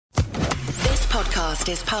podcast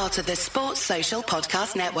is part of the Sports Social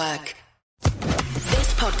Podcast Network.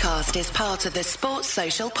 This podcast is part of the Sports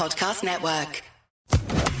Social Podcast Network.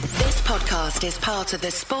 This podcast is part of the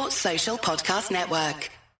Sports Social Podcast Network.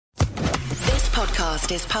 This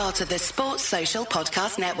podcast is part of the Sports Social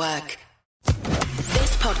Podcast Network.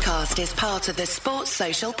 This podcast is part of the Sports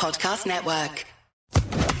Social Podcast Network.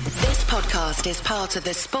 This podcast is part of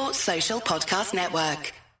the Sports Social Podcast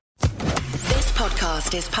Network. This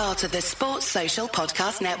podcast is part of the Sports Social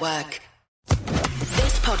Podcast Network.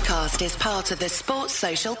 This podcast is part of the Sports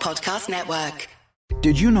Social Podcast Network.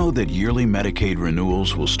 Did you know that yearly Medicaid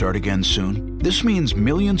renewals will start again soon? This means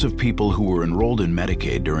millions of people who were enrolled in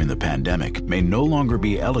Medicaid during the pandemic may no longer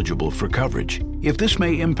be eligible for coverage. If this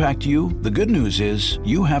may impact you, the good news is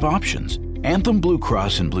you have options. Anthem Blue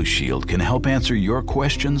Cross and Blue Shield can help answer your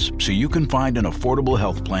questions so you can find an affordable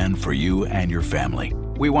health plan for you and your family.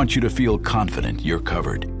 We want you to feel confident you're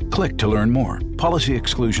covered. Click to learn more. Policy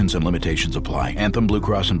exclusions and limitations apply. Anthem Blue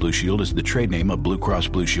Cross and Blue Shield is the trade name of Blue Cross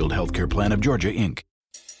Blue Shield Healthcare Plan of Georgia, Inc.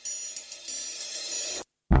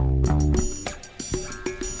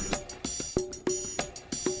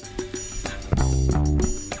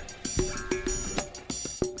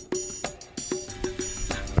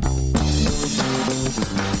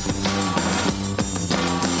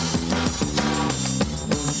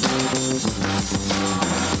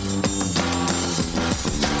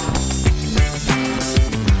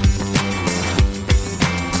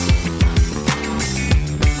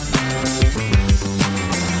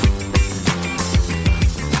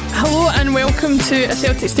 To A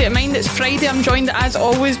Celtic State of Mind. It's Friday. I'm joined as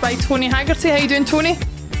always by Tony Haggerty. How you doing, Tony?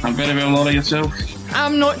 I'm very well, Laura. Yourself?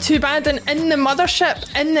 I'm not too bad. And in the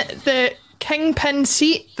mothership, in the kingpin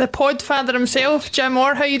seat, the podfather himself, Jim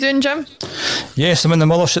Orr. How you doing, Jim? Yes, I'm in the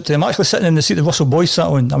mothership today. I'm actually sitting in the seat that Russell Boyce sat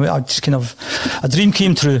on. I mean, I just kind of, a dream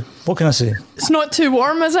came true. What can I say? It's not too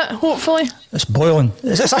warm, is it? Hopefully. It's boiling.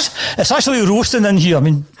 It's actually roasting in here. I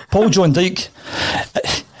mean, Paul John Dyke,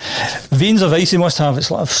 veins of ice he must have.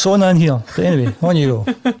 It's like a sauna in here. But anyway, on you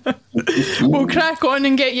go. We'll crack on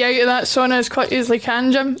and get you out of that sauna as quickly as we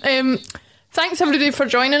can, Jim. Thanks everybody for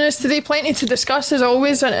joining us today. Plenty to discuss as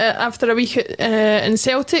always after a week in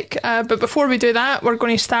Celtic. But before we do that, we're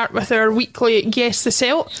going to start with our weekly Guess the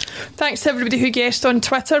Celt. Thanks to everybody who guessed on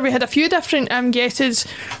Twitter. We had a few different guesses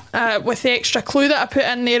with the extra clue that I put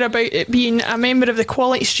in there about it being a member of the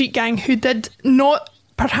Quality Street Gang who did not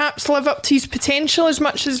perhaps live up to his potential as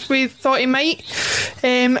much as we thought he might.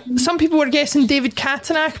 Some people were guessing David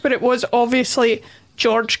Katenack, but it was obviously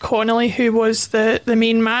George Connolly who was the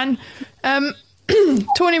main man.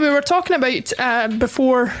 Tony, we were talking about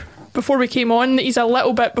before we came on that he's a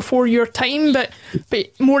little bit before your time, but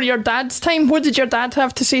more your dad's time. What did your dad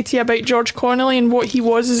have to say to you about George Connolly and what he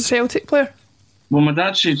was as a Celtic player? Well, my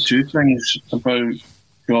dad said two things about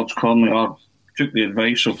George Connolly, or took the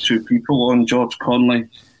advice of two people on George Connolly.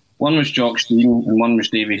 One was Jock Stein and one was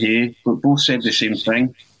Davy Hay, but both said the same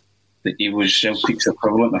thing, that he was Celtic's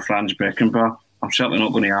equivalent of Franz Beckenbauer. I'm certainly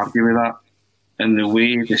not going to argue with that. And the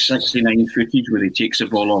way, the 69 footage where he takes the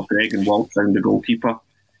ball off Greg and walks round the goalkeeper,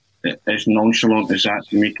 as nonchalant as that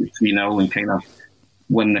to make it 3-0 and kind of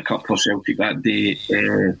win the cup for Celtic that day.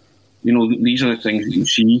 These are the things that you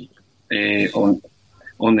see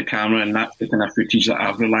on the camera, and that's the kind of footage that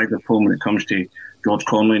I've relied upon when it comes to George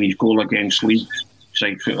Connolly and his goal against Leeds,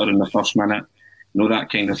 side footer in the first minute,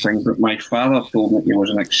 that kind of thing. But my father told me he was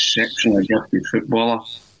an exceptionally gifted footballer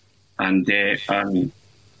and an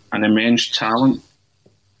immense talent,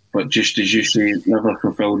 but just as you say, never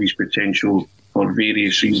fulfilled his potential for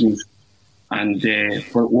various reasons. And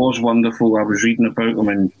but it was wonderful. I was reading about him,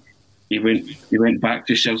 and he went back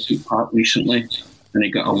to Celtic Park recently, and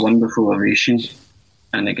he got a wonderful ovation,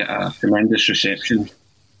 and he got a tremendous reception.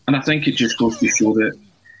 And I think it just goes to show that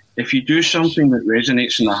if you do something that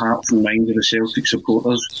resonates in the hearts and minds of the Celtic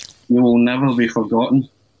supporters, you will never be forgotten.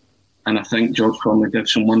 And I think George Connolly did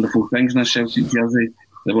some wonderful things in a Celtic jersey.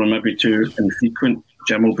 They were maybe too infrequent.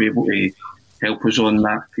 Jim will be able to help us on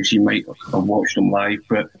that because he might have watched him live.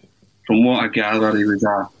 But from what I gather, he was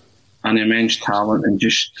an immense talent, and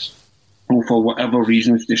just, for whatever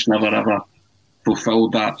reasons, just never ever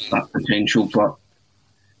fulfilled that potential. But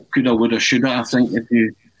coulda, woulda, shoulda, I think, if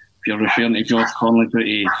you're referring to George Connolly. But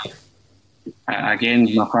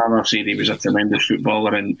again, my father said he was a tremendous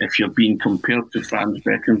footballer, and if you're being compared to Franz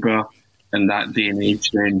Beckenbauer in that day and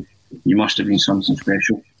age, then you must have been something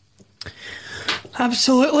special.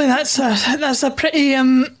 Absolutely, that's a pretty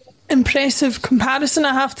impressive comparison,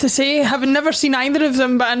 I have to say. Having never seen either of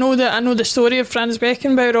them, but I know the story of Franz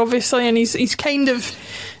Beckenbauer, obviously, and he's kind of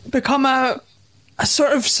become a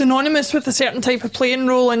sort of synonymous with a certain type of playing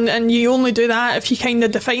role, and you only do that if you kind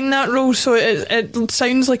of define that role, so it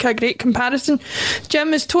sounds like a great comparison.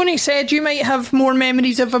 Jim, as Tony said, you might have more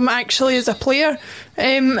memories of him actually as a player,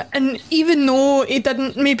 and even though he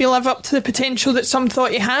didn't maybe live up to the potential that some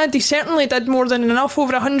thought he had, he certainly did more than enough.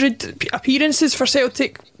 Over 100 appearances for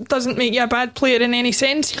Celtic doesn't make you a bad player in any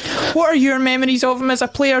sense. What are your memories of him as a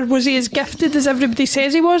player? Was he as gifted as everybody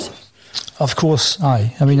says he was? Of course,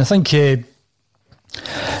 aye. I mean, I think the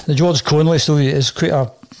George Conley story is quite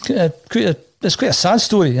a sad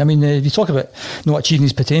story. I mean, you talk about not achieving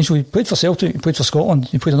his potential. He played for Celtic, he played for Scotland,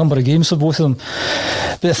 he played a number of games for both of them.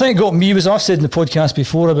 But the thing that got me was, I've said in the podcast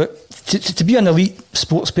before, about to be an elite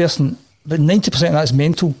sports person, but 90% of that is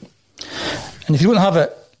mental. And if you don't have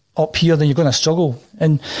it up here, then you're going to struggle.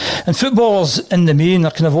 And footballers in the main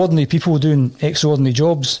are kind of ordinary people doing extraordinary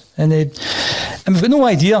jobs. And we've got no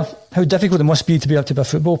idea how difficult it must be to be able to be a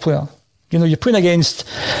football player. You know, you're playing against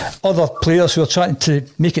other players who are trying to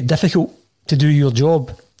make it difficult to do your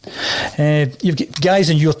job. You've got guys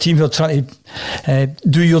in your team who are trying to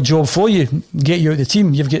do your job for you, get you out of the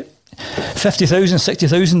team. You've got 50,000,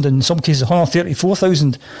 60,000, in some cases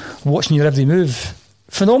 134,000 watching your every move.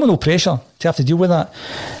 Phenomenal pressure to have to deal with that.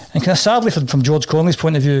 And kind of sadly, from George Conley's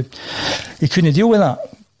point of view, he couldn't deal with that.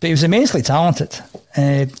 But he was immensely talented.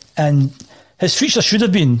 And his future should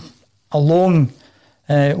have been a long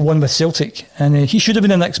one with Celtic, and he should have been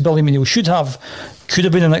the next Billy McNeill. Could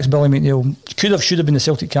have been the next Billy McNeill. Should have been the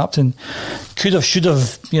Celtic captain. Should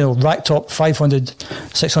have racked up 500,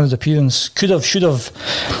 600 appearances. Should have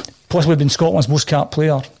possibly been Scotland's most capped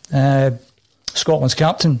player, Scotland's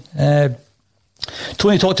captain.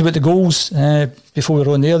 Tony talked about the goals before we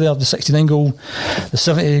were on there. The 69 goal, the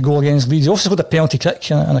 70 goal against Leeds. He also got a penalty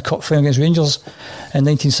kick and a cup final against Rangers in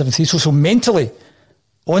 1973. So mentally,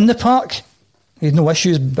 on the park, he had no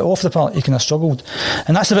issues, but off the park he kind of struggled.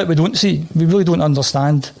 And that's the bit we don't see. We really don't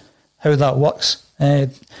understand how that works. And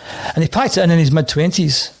he packed it in his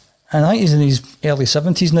mid-20s, and I think he's in his early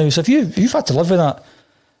 70s now. So if you've had to live with that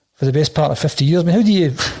for the best part of 50 years, I mean, how do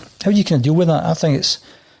you kind of deal with that? I think it's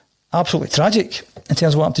absolutely tragic in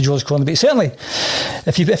terms of what happened to George Conley. But certainly,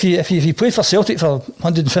 if you played for Celtic for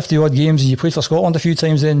 150 odd games and you played for Scotland a few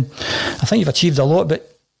times, then I think you've achieved a lot. But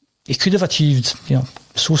he could have achieved,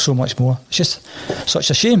 so much more. It's just such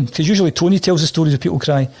a shame, because usually Tony tells the stories of people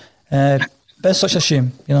cry, but it's such a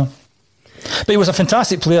shame, But he was a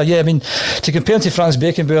fantastic player. Yeah, I mean, to compare him to Franz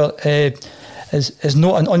Beckenbauer is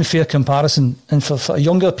not an unfair comparison. And for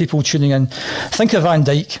younger people tuning in, think of Van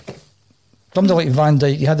Dijk. Somebody like Van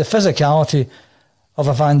Dijk, he had the physicality of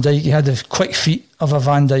a Van Dijk, he had the quick feet of a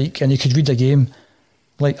Van Dijk, and he could read a game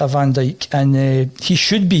like a Van Dijk, and he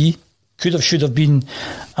should have been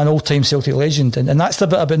an all-time Celtic legend, and that's the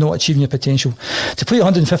bit about not achieving your potential. To play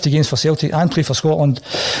 150 games for Celtic and play for Scotland,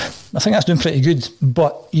 I think that's doing pretty good,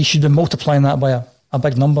 but you should be multiplying that by a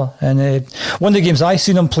big number. And one of the games I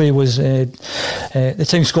seen him play was the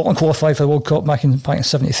time Scotland qualified for the World Cup back in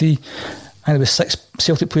 73, and there was 6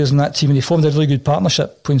 Celtic players in that team, and he formed a really good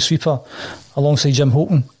partnership playing sweeper alongside Jim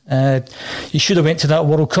Holton. He should have went to that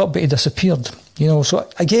World Cup, but he disappeared. So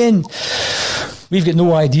again, we've got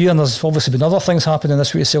no idea, and there's obviously been other things happening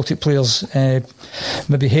this week with Celtic players.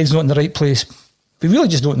 Maybe head's not in the right place. We really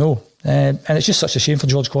just don't know. And it's just such a shame for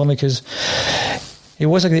George Conley, because he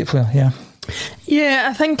was a great player, yeah. Yeah,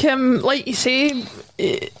 I think, like you say,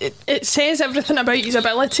 it says everything about his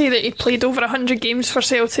ability that he played over 100 games for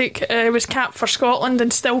Celtic, was capped for Scotland,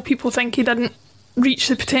 and still people think he didn't reach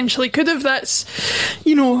the potential he could have. That's,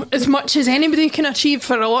 as much as anybody can achieve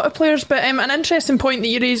for a lot of players. But an interesting point that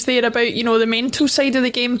you raised there about, the mental side of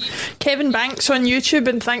the game. Kevin Banks on YouTube,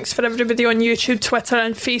 and thanks for everybody on YouTube, Twitter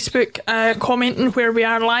and Facebook commenting where we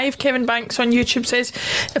are live. Kevin Banks on YouTube says,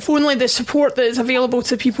 if only the support that is available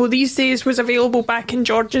to people these days was available back in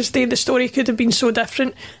George's day, the story could have been so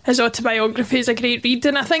different. His autobiography is a great read,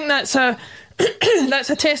 and I think that's a that's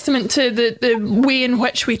a testament to the way in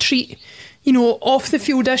which we treat off the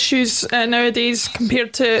field issues nowadays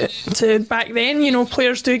compared to back then.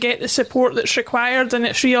 Players do get the support that's required, and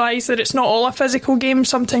it's realised that it's not all a physical game.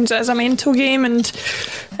 Sometimes it is a mental game, and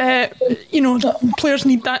players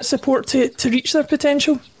need that support to reach their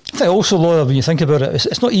potential. I think also, Laura, when you think about it,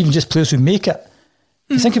 it's not even just players who make it.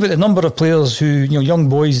 You think about the number of players who, young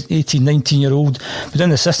boys, 18, 19-year-old, been in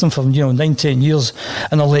the system for 9, 10 years,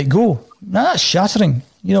 and are let go. Now, that's shattering.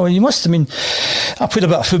 I played a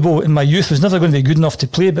bit of football in my youth, was never going to be good enough to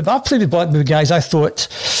play, but I played with Blackburn guys I thought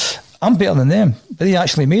I'm better than them, but they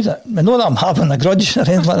actually made it. I know that I'm having a grudge or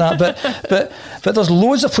anything like that, but there's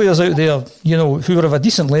loads of players out there, you know, who were of a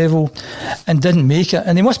decent level and didn't make it,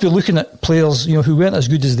 and they must be looking at players, you know, who weren't as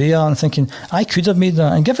good as they are and thinking, I could have made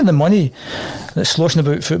that. And given the money that's sloshing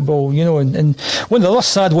about football, you know, and one of the other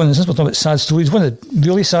sad ones, since we're talking about sad stories, one of the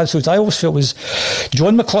really sad stories I always felt was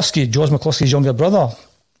George McCluskey's younger brother.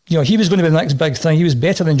 You know, he was going to be the next big thing. He was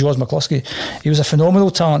better than George McCluskey. He was a phenomenal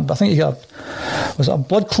talent, but I think was it a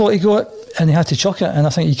blood clot he got, and he had to chuck it. And I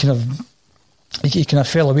think he kind of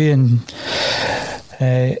fell away, and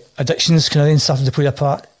addictions kind of then started to play a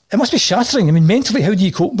part. It must be shattering. I mean, mentally, how do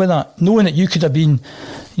you cope with that? Knowing that you could have been,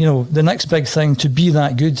 you know, the next big thing, to be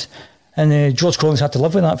that good. And George Collins had to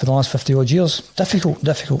live with that for the last 50 odd years. Difficult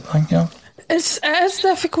thing, you know. It is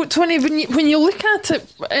difficult, Tony, when you look at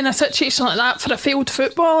it in a situation like that for a failed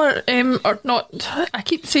footballer, or not, I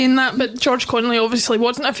keep saying that, but George Connolly obviously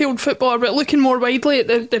wasn't a failed footballer, but looking more widely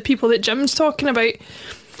at the people that Jim's talking about,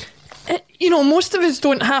 you know, most of us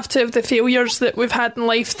don't have to have the failures that we've had in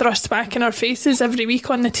life thrust back in our faces every week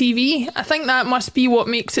on the TV. I think that must be what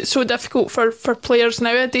makes it so difficult for players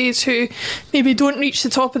nowadays who maybe don't reach the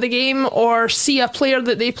top of the game, or see a player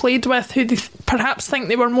that they played with who they perhaps think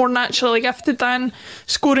they were more naturally gifted than,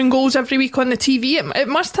 scoring goals every week on the TV. It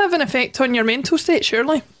must have an effect on your mental state,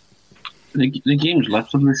 surely. The game's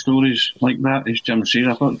littered with stories like that, as Jim says.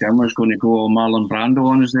 I thought Jim was going to go Marlon Brando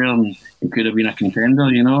on us there, and he could have been a contender,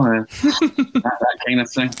 you know, that kind of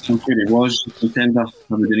thing. I'm sure he was a contender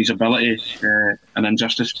with his ability and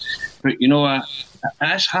injustice. But, you know,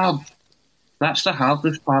 it's hard. That's the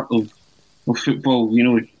hardest part of football. You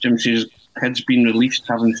know, Jim says kids being released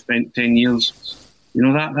having spent 10 years. You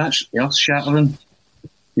know, that's earth-shattering.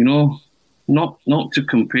 You know, not to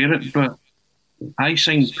compare it, but I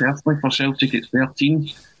signed personally for Celtic at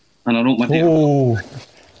 13, and I wrote my date. Oh,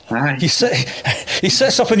 aye. He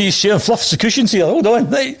sits up in his chair and fluffs the cushions here. Hold on,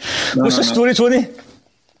 right? What's the story, Tony?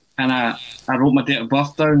 And I wrote my date of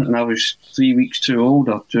birth down, and I was 3 weeks too old,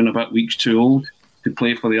 or 2 and a bit weeks too old, to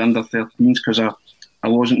play for the under-13s, because I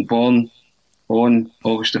wasn't born on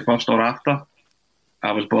August the 1st or after.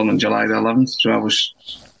 I was born on July the 11th, so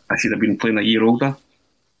I should have been playing a year older.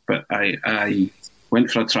 But I went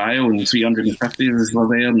for a trial, and 350 of us were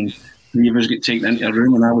there, and 3 of us get taken into a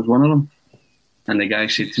room, and I was one of them. And the guy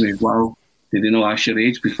said to me, "Wow, did they not ask your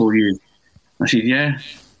age before you?" I said, "Yeah,"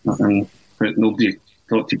 but nobody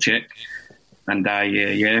thought to check. And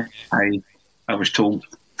I was told,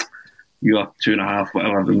 "You are 2.5,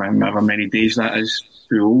 whatever many days that is,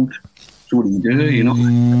 too old." So what do you do?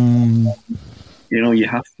 You know, you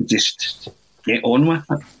have to just get on with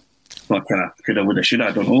it. Like coulda, woulda, shoulda.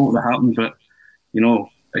 I don't know what would have happened, but you know,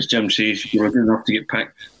 as Jim says, you were good enough to get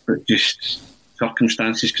picked, but just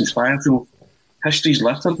circumstances conspired. So history's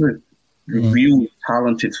littered with real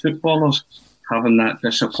talented footballers having that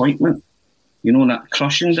disappointment, you know, that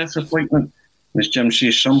crushing disappointment. As Jim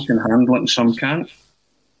says, some can handle it and some can't.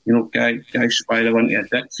 You know, guys spiral into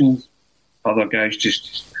addictions, other guys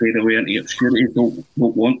just fade away into obscurity, don't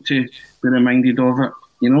want to be reminded of it.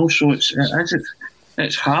 You know, so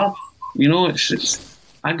it's hard. You know,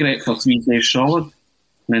 I grew for 3 days solid, and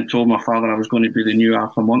then told my father I was going to be the new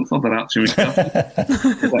Arthur Montford or Archie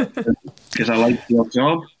McDuff because I liked their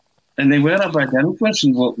job, and they were a big influence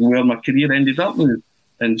in where my career ended up in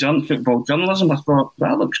football journalism. I thought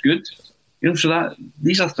that looks good, you know. So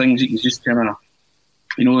these are things that you just kind of,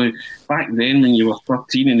 you know, back then when you were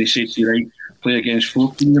 13 and they said to you, right, play against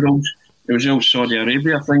 14-year-olds. It was the old Saudi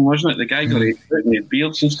Arabia thing, wasn't it? The guy got 8 foot and they had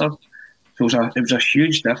beards and stuff. So it was a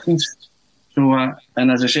huge difference. So,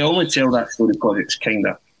 and as I say, I only tell that story because it's kind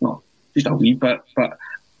of, not just a wee bit, but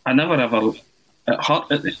I never ever, it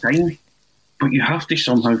hurt at the time, but you have to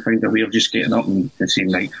somehow find a way of just getting up and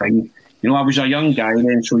saying, right, fine. You know, I was a young guy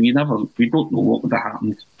then, so we don't know what would have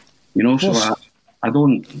happened. You know, so I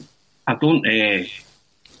don't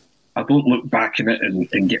look back at it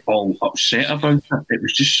and get all upset about it. It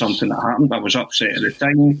was just something that happened. I was upset at the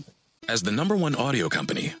time. As the #1 audio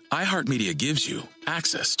company, iHeartMedia gives you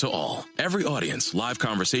access to all. Every audience, live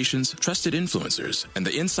conversations, trusted influencers, and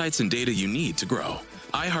the insights and data you need to grow.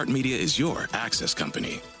 iHeartMedia is your access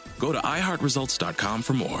company. Go to iHeartResults.com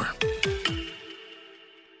for more.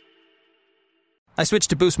 I switched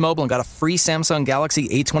to Boost Mobile and got a free Samsung Galaxy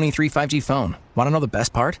A23 5G phone. Want to know the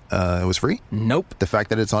best part? It was free? Nope. The fact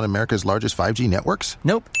that it's on America's largest 5G networks?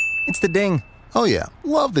 Nope. It's the ding. Oh yeah,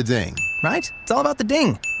 love the ding. Right? It's all about the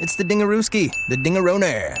ding. It's the dingarooski, the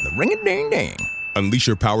dingaroner, the ring-a-ding-ding. Unleash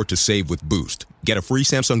your power to save with Boost. Get a free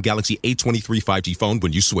Samsung Galaxy A23 5G phone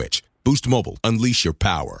when you switch. Boost Mobile. Unleash your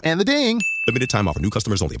power. And the ding. Limited time offer. New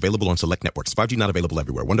customers only. Available on select networks. 5G not available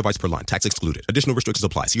everywhere. One device per line. Tax excluded. Additional restrictions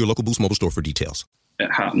apply. See your local Boost mobile store for details.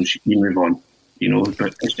 It happens. You move on.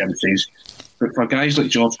 But as Jim says, but for guys like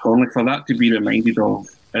George Conley, for that to be reminded of,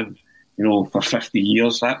 for 50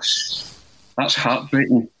 years, that's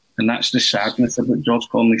heartbreaking, and that's the sadness about George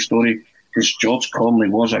Conley's story. Because George Conley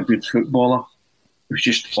was a good footballer. It was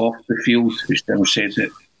just off the field, as Jim said,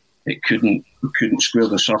 that it couldn't square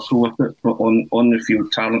the circle with it. But on the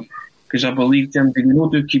field, talent. Because I believe, Jim, did you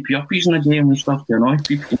do keep-uppies in the game and stuff to annoy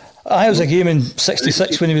people? It was a game in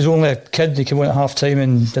 '66 when he was only a kid. He came on at half time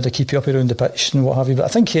and did a keep-uppie around the pitch and what have you. But I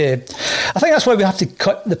think that's why we have to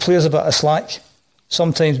cut the players a bit of slack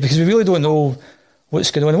sometimes, because we really don't know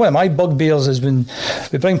what's going on. One of my bugbears is when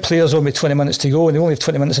we bring players on with 20 minutes to go and they only have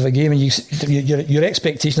 20 minutes of a game, and your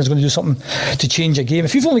expectation is going to do something to change a game.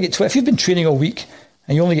 If you've been training all week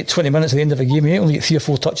and you only get 20 minutes at the end of a game, you only get 3 or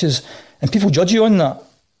 4 touches, and people judge you on that,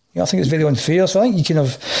 I think it's very unfair. So I think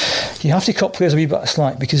you have to cut players a wee bit of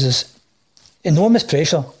slack, because there's enormous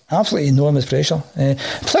pressure, absolutely enormous pressure,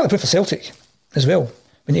 particularly for Celtic as well.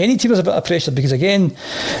 When any team has a bit of pressure, because again,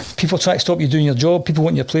 people try to stop you doing your job, people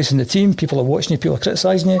want your place in the team, people are watching you, people are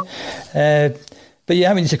criticising you. But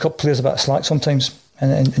yeah, we need to cut players a bit of slack sometimes,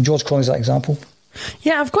 and George Conley's that example.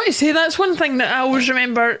 Yeah, I've got to say, that's one thing that I always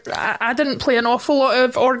remember. I didn't play an awful lot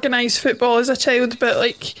of organised football as a child, but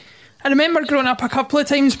I remember growing up a couple of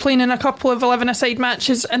times playing in a couple of 11-a-side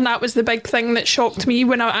matches, and that was the big thing that shocked me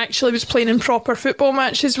when I actually was playing in proper football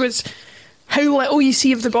matches, was how little you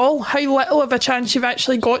see of the ball, how little of a chance you've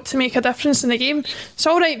actually got to make a difference in the game. It's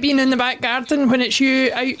all right being in the back garden when it's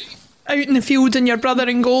you out in the field and your brother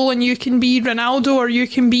in goal, and you can be Ronaldo or you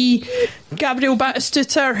can be Gabriel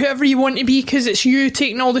Batistuta or whoever you want to be, because it's you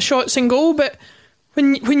taking all the shots in goal. But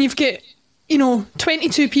when you've got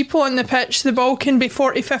 22 people on the pitch, the ball can be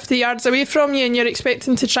 40, 50 yards away from you, and you're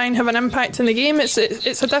expecting to try and have an impact in the game. It's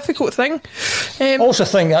a difficult thing. I also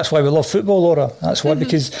think that's why we love football, Laura. That's why,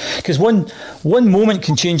 because one moment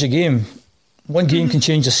can change a game. One game can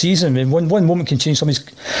change a season. I mean, one moment can change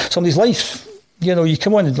somebody's life. You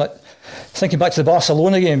come on and thinking back to the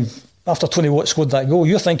Barcelona game after Tony Watt scored that goal,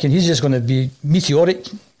 you're thinking he's just going to be meteoric.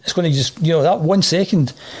 It's going to just, that 1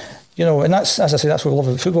 second. And that's, as I say, that's what we love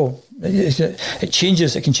about football. It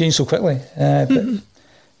changes. It can change so quickly. But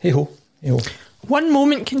hey ho. One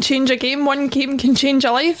moment can change a game. One game can change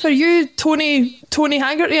a life. Are you Tony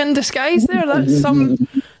Haggerty in disguise there? That's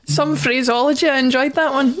some phraseology. I enjoyed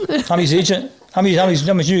that one. I'm his agent. I'm his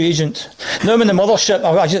new agent. Now I'm in the mothership.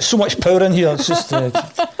 I've got so much power in here. It's just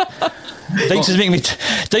Dykes is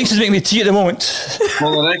making me tea at the moment.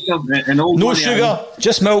 Well, no sugar,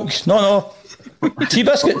 just milk. No. Tea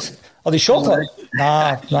biscuits. Are they chocolate?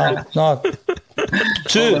 Nah.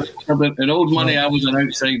 2. In old money, I was an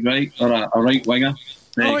outside right or a right winger.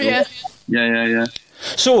 Yeah. Yeah.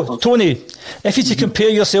 So, Tony, if you to compare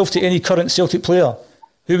yourself to any current Celtic player,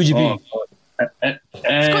 who would you be? It's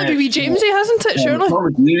got to be wee Jamesy, hasn't it, surely?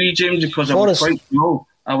 Probably wee Jamesy, because I was quite small.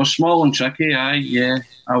 I was small and tricky,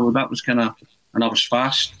 that was kind of, and I was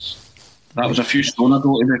fast. That was a few stone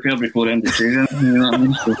ago, to be fair, before the end of the season. You know what I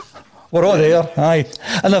mean? So, we're all there, aye.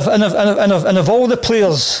 And of all the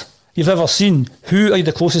players you've ever seen, who are you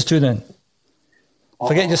the closest to then?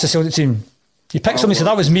 Forget just the Celtic team. You pick somebody and say,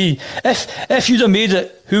 that was me. If you'd have made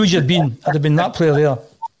it, who would you have been? I'd have been that player there.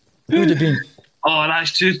 Who would it have been? Oh,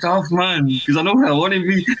 that's too tough, man. Because I know who I want to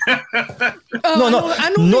be.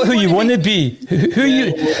 Not who you want to be.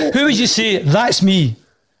 Who would you say, that's me?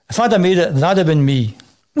 If I'd have made it, that'd have been me.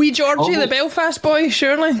 Wee Georgie, the Belfast boy,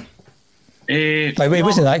 surely. Wait,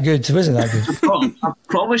 wasn't that good? I'd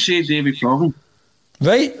probably say Davy Provan.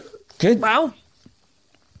 Right, good. Wow.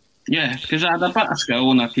 Yeah, because I had a bit of skill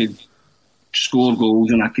and I could score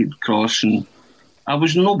goals and I could cross, and I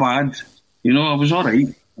was no bad. I was all right.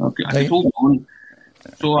 I could hold on.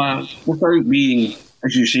 So without being,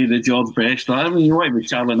 as you say, the George Best, I mean, you want to be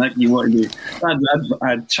Charlie Nick, you want to be... I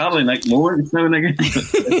had Charlie Nick moments now and again.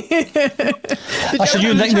 That's your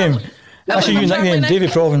new nickname. Davy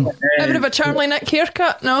Provan. Ever have a Charlie Nick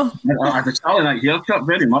haircut? No. I had a Charlie Nick haircut,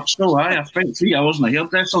 very much so. I spent 3 hours in the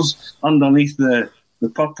hairdressers underneath the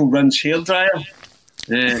purple rinse hairdryer.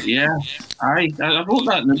 I wrote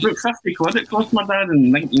that in the book. 50 quid it cost my dad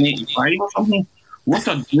in 1985 or something. What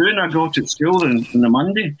a doing I got at school on the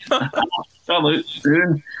Monday. Fell out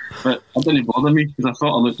doing, but it didn't bother me because I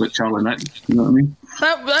thought I looked like Charlie Nick. You know what I mean?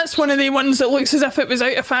 That's one of the ones that looks as if it was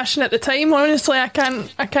out of fashion at the time. Honestly, I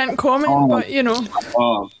can't comment, but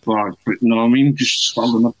Oh, God, but no, I mean, just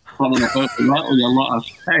swirling about with that with a lot of,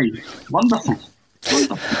 hey, wonderful.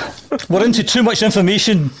 We're into too much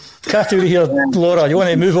information category here, Laura. You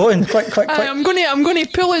want to move on? Quick. I'm going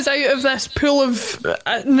to pull us out of this pool of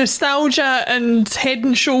nostalgia and head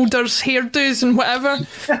and shoulders hairdos and whatever.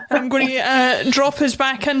 I'm going to drop us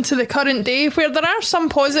back into the current day, where there are some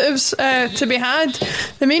positives to be had.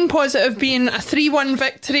 The main positive being a 3-1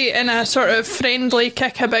 victory in a sort of friendly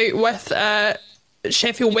kickabout with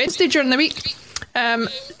Sheffield Wednesday during the week.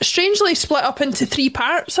 Strangely split up into 3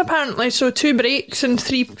 parts apparently, so 2 breaks and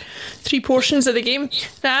three portions of the game.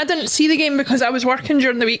 Now, I didn't see the game because I was working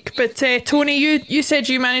during the week, but Tony, you said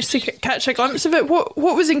you managed to catch a glimpse of it. What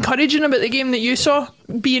was encouraging about the game that you saw,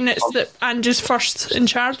 being it's that Ange's first in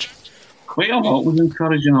charge? Quite a lot was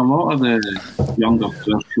encouraging. A lot of the younger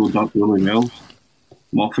players showed up really well.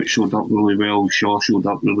 Moffat showed up really well, Shaw showed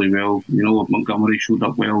up really well, Montgomery showed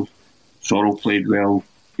up well, Sorrell played well,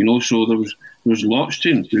 so there was lots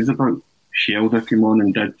to enthuse about. Shelder came on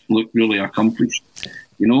and did look really accomplished,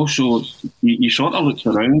 so you sort of looked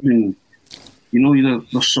around and,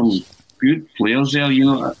 there's some good players there,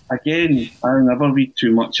 Again, I'll never read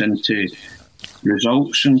too much into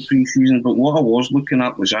results in pre-season, but what I was looking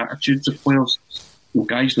at was attitudes of players, the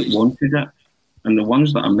guys that wanted it, and the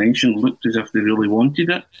ones that I mentioned looked as if they really wanted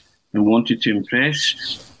it and wanted to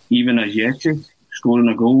impress. Even Ajeti scoring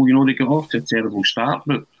a goal, they got off to a terrible start,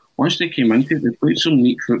 but once they came into it, they played some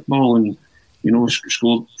neat football and,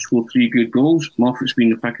 scored 3 good goals. Moffat's been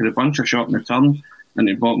the pick of the bunch, a shot in the turn in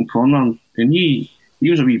the bottom corner. And he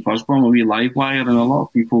was a wee buzz bomb, a wee live wire, and a lot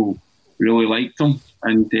of people really liked him.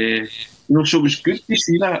 And, so it was good to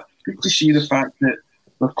see that. Good to see the fact that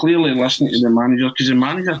they're clearly listening to the manager, because the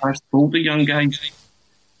manager has told the young guys,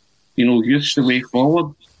 youth's the way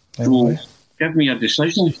forward. So give me a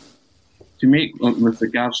decision to make with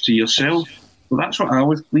regards to yourself. So that's what I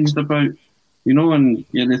was pleased about, and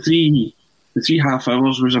the 3 half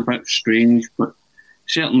hours was a bit strange, but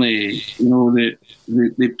certainly,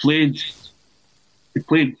 they played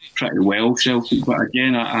pretty well, Celtic. But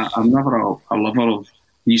again, I'm never a lover of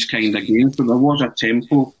these kind of games, but there was a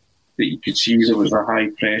tempo that you could see. There was a high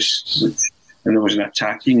press, and there was an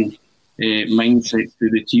attacking mindset to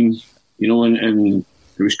the team, and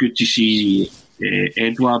it was good to see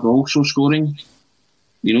Edouard also scoring.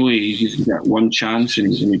 He got one chance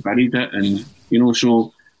and he buried it, and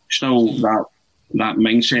so still that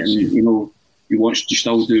mindset, and he wants to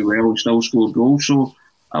still do well and still score goals. So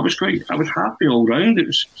I was happy all round. It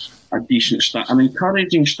was a decent start, an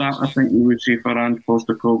encouraging start, I think you would say, for Ange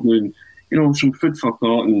Postecoglou, and some food for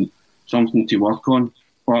thought and something to work on.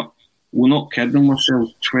 But we're not kidding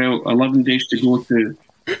ourselves. 11 days to go to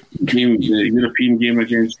the European game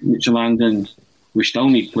against Midtjylland, and we still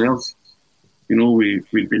need players.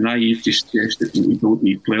 We'd be naive to suggest that we don't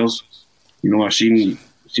need players. I've seen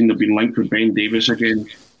they've been linked with Ben Davies again.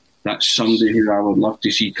 That's somebody who I would love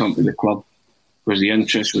to see come to the club, because the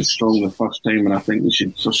interest was strong the first time, and I think they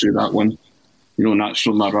should pursue that one. And that's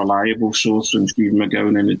from a reliable source from Stephen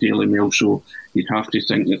McGowan in the Daily Mail, so you'd have to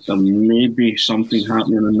think that there may be something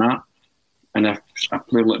happening in that. And if a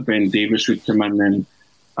player like Ben Davies would come in, then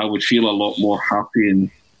I would feel a lot more happy and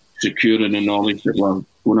secure in the knowledge that we're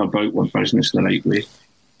going about our business the right way.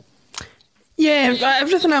 Yeah,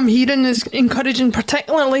 everything I'm hearing is encouraging,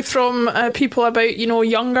 particularly from people about,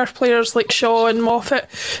 younger players like Shaw and Moffat.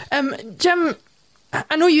 Jim,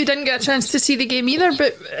 I know you didn't get a chance to see the game either,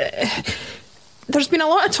 but there's been a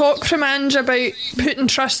lot of talk from Ange about putting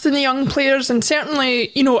trust in the young players, and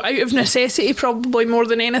certainly, out of necessity, probably more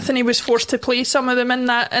than anything, he was forced to play some of them in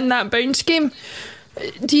that bounce game.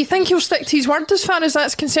 Do you think he'll stick to his word as far as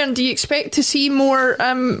that's concerned? Do you expect to see more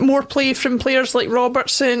play from players like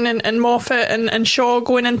Robertson and Moffat and Shaw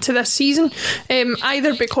going into this season?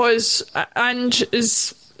 Either because Ange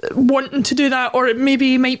is wanting to do that, or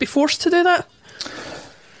maybe he might be forced to do that?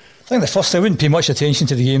 I think I wouldn't pay much attention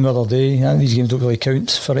to the game the other day. These games don't really count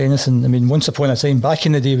for anything. I mean, once upon a time, back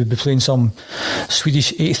in the day, we'd be playing some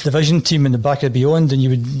Swedish 8th Division team in the back of Beyond, and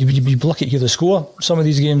you'd be lucky to hear the score some of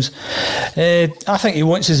these games. I think he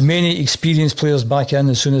wants as many experienced players back in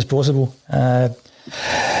as soon as possible.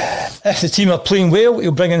 If the team are playing well,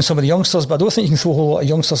 he'll bring in some of the youngsters, but I don't think you can throw a whole lot of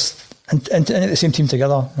youngsters in the same team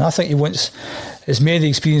together. And I think he wants as many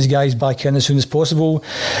experienced guys back in as soon as possible.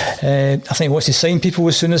 I think he wants to sign people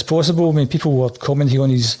as soon as possible. I mean, people were commenting on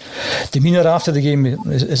his demeanour after the game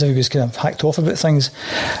as if he was kind of hacked off about things.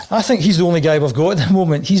 I think he's the only guy we've got at the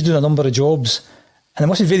moment. He's doing a number of jobs, and it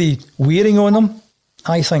must be very wearing on him.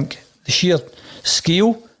 I think the sheer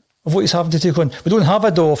scale of what he's having to take on. We don't have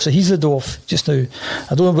a DOF, so he's the DOF just now.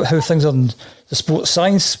 I don't know about how things are in the sports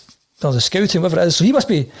science or the scouting, whatever it is. So he must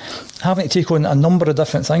be having to take on a number of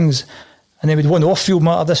different things. And then we'd one off-field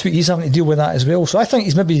matter this week. He's having to deal with that as well. So I think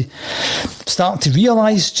he's maybe starting to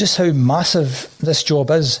realise just how massive this job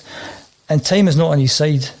is. And time is not on his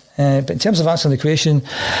side. But in terms of answering the question,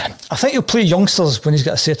 I think he'll play youngsters when he's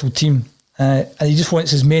got a settled team. And he just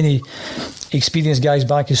wants as many experienced guys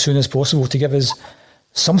back as soon as possible to give us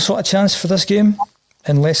some sort of chance for this game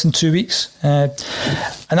in less than 2 weeks. And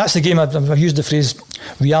that's the game I've used the phrase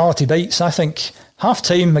reality bites. I think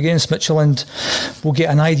half-time against Midtjylland, we'll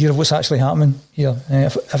get an idea of what's actually happening here.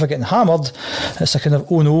 If we're getting hammered, it's a kind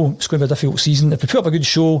of, oh no, it's going to be a difficult season. If we put up a good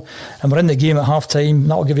show and we're in the game at half-time,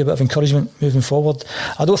 that'll give you a bit of encouragement moving forward.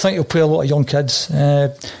 I don't think he'll play a lot of young kids.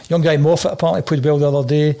 Young guy Moffat apparently played well the other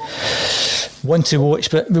day. One to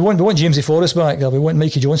watch, but we want Jamesy Forrest back there. We want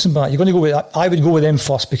Mikey Johnson back. You're going to go with, I would go with them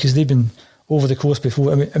first because they've been over the course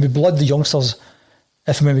before, and we blood the youngsters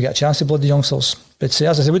if and when we get a chance to blood the youngsters. But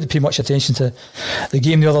as I said, I wouldn't pay much attention to the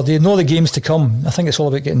game the other day, nor the games to come. I think it's all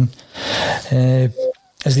about getting,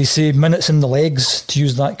 as they say, minutes in the legs, to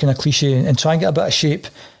use that kind of cliche, and try and get a bit of shape,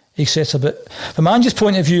 etc. But from Ange's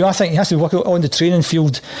point of view, I think he has to work out on the training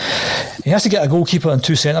field. He has to get a goalkeeper and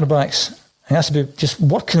 2 centre-backs. He has to be just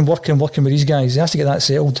working with these guys. He has to get that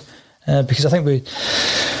settled. Because I think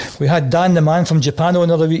we had Dan the man from Japan on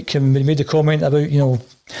the other week, and we made a comment about,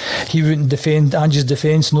 he wouldn't defend Ange's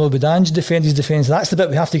defence, nor would Ange defend his defence. That's the bit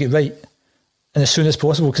we have to get right, and as soon as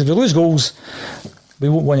possible, because if we lose goals, we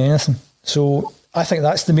won't win anything. So I think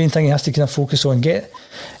that's the main thing he has to kind of focus on. Get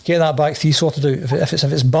that back three sorted out. If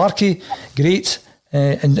it's Barkey, great.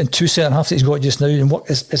 And 2 centre halves that he's got just now, and work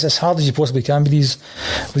as hard as you possibly can with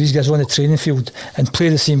these guys on the training field and play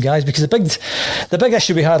the same guys. Because the big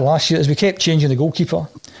issue we had last year is we kept changing the goalkeeper,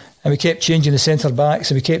 and we kept changing the centre backs,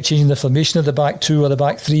 and we kept changing the formation of the back two or the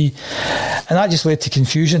back three, and that just led to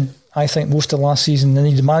confusion, I think, most of last season.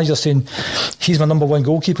 And the manager saying he's my number one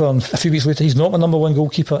goalkeeper, and a few weeks later he's not my number one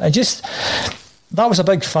goalkeeper, and just that was a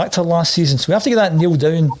big factor last season. So we have to get that nailed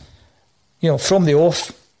down, from the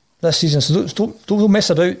off this season. So don't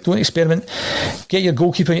mess about, don't experiment. Get your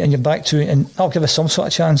goalkeeper and your back two, and that'll give us some sort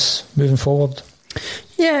of chance moving forward.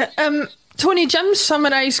 Yeah, Tony, Jim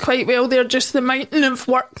summarised quite well there just the mountain of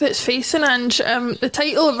work that's facing Ange. The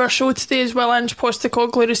title of our show today is Will Ange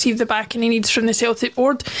Postecoglou receive the backing he needs from the Celtic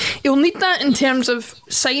board? He'll need that in terms of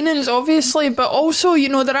signings, obviously, but also,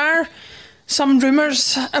 there are some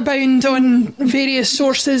rumours abound on various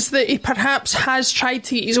sources that he perhaps has tried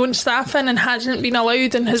to get his own staff in and hasn't been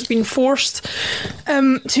allowed, and has been forced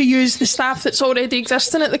to use the staff that's already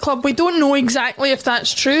existing at the club. We don't know exactly if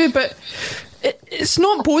that's true, but it's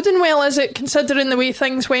not boding well, is it, considering the way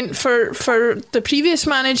things went for the previous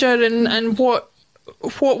manager and what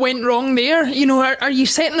went wrong there? Are you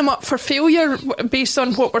setting them up for failure based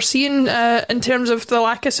on what we're seeing in terms of the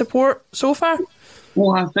lack of support so far?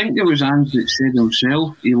 Well, I think it was Ange that said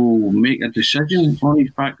himself he will make a decision on his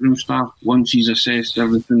backroom staff once he's assessed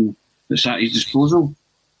everything that's at his disposal.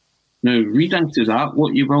 Now, read into that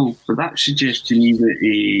what you will, but that suggests to me that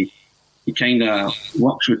he kind of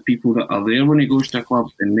works with people that are there when he goes to a club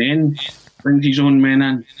and then brings his own men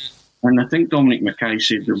in. And I think Dominic Mackay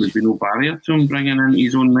said there would be no barrier to him bringing in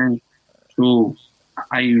his own men. So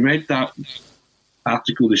I read that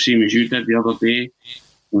article the same as you did the other day,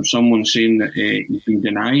 from someone saying that he's been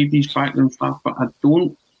denied his backroom staff, but I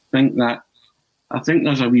don't think that. I think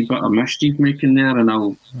there's a wee bit of mischief making there, and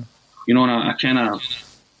I kind of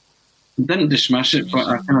didn't dismiss it, but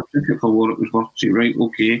I kind of took it for what it was worth. Say, right,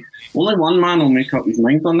 okay, only one man will make up his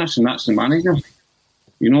mind on this, and that's the manager.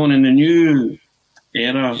 And in the new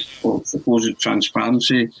era of supposed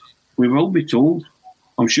transparency, we will be told.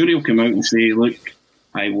 I'm sure he'll come out and say, look,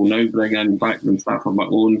 I will now bring in backroom staff of my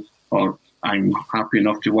own, or I'm happy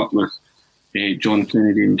enough to work with John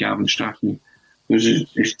Kennedy and Gavin Strachan. Because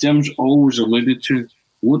as Jim's always alluded to,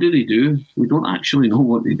 what do they do? We don't actually know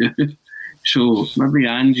what they do. So maybe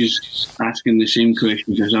Ange is asking the same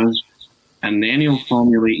questions as us, and then he'll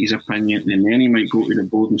formulate his opinion, and then he might go to the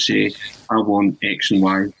board and say, I want X and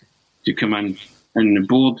Y to come in. And the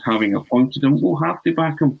board, having appointed him, will have to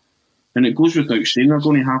back him. And it goes without saying they're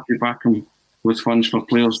going to have to back him with funds for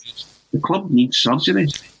players. The club needs surgery.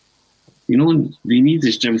 They need,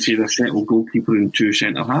 as Jim said, a settled goalkeeper and 2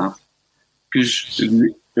 centre-half. Because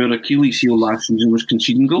our Achilles heel last season was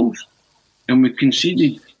conceding goals. And we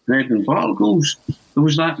conceded bread and butter goals. There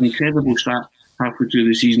was that incredible stat halfway through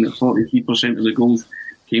the season that 43% of the goals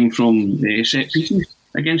came from set pieces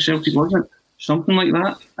against Celtic, wasn't it? Something like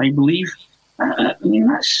that, I believe.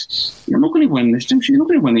 You're not going to win this, Jim. You're not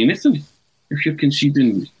going to win anything if you're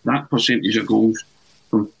conceding that percentage of goals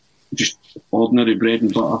from just ordinary bread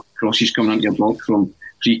and butter crosses coming into your box from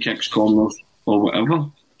free kicks, corners, or whatever.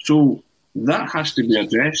 So that has to be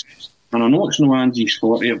addressed. And I know it's no Ange's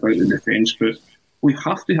 40 about the defence, but we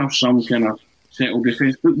have to have some kind of settled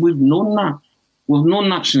defence. But we've known that. We've known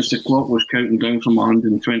that since the clock was counting down from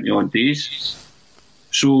 120 odd days.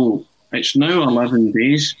 So it's now 11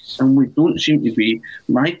 days, and we don't seem to be.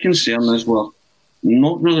 My concern is we're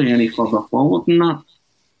not really any further forward than that.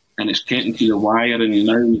 And it's getting to the wire, and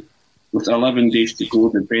now with 11 days to go,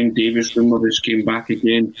 the Ben Davies rumour has came back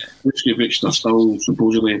again. Vucevic, they're still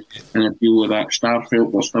supposedly in a deal with that.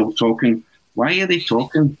 Starfelt, they're still talking. Why are they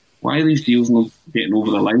talking? Why are these deals not getting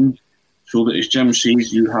over the line? So that, as Jim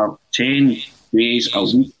says, you have 10 days a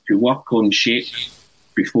week to work on shape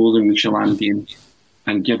before the Michelin game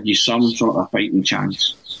and give you some sort of fighting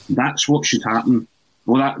chance. That's what should happen.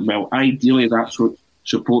 Well, ideally, that's what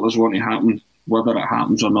supporters want to happen. Whether it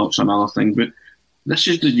happens or not is another thing. But this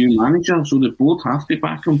is the new manager, so the board have to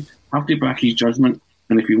back him, have to back his judgment.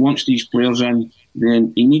 And if he wants these players in,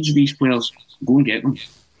 then he needs these players. Go and get them.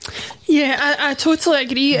 Yeah, I totally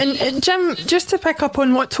agree. And Jim, just to pick up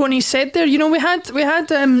on what Tony said there, you know, we had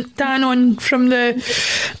Dan on from the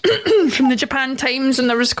from the Japan Times, and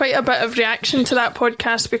there was quite a bit of reaction to that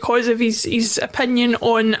podcast because of his opinion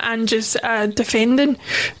on Ange's defending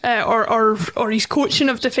or his coaching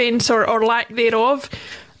of defence or lack thereof.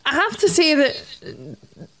 I have to say that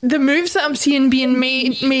the moves that I'm seeing being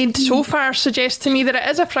made so far suggest to me that it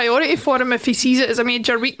is a priority for him if he sees it as a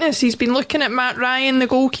major weakness. He's been looking at Matt Ryan, the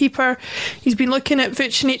goalkeeper. He's been looking at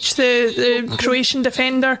Vucinic, the Croatian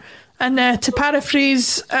defender. And to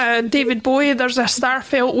paraphrase David Bowie, there's a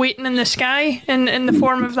Starfelt waiting in the sky in the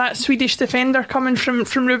form of that Swedish defender coming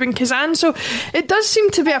from Rubin Kazan. So it does seem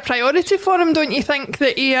to be a priority for him, don't you think,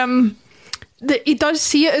 that he does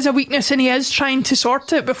see it as a weakness and he is trying to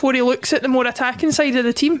sort it before he looks at the more attacking side of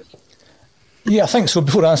the team? Yeah, I think so.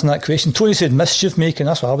 Before answering that question, Tony said mischief making.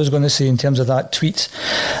 That's what I was going to say in terms of that tweet.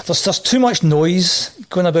 There's too much noise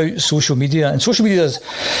going about social media, and social media is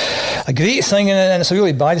a great thing and it's a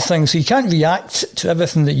really bad thing. So you can't react to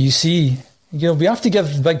everything that you see. You know, we have to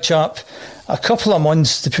give the big chap a couple of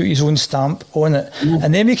months to put his own stamp on it,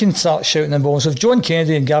 and then we can start shouting and balls. So if John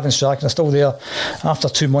Kennedy and Gavin Strachan are still there after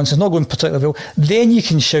 2 months, it's not going particularly well, then you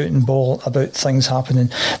can shout and bawl about things happening.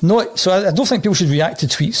 So I don't think people should react to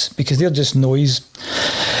tweets because they're just noise.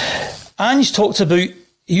 Ange talked about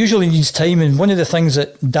he usually needs time, and one of the things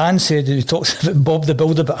that Dan said, he talks about Bob the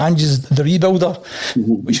Builder, but Ange's the rebuilder,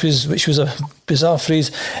 which was a bizarre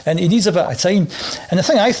phrase, and he needs a bit of time. And the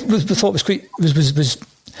thing I thought was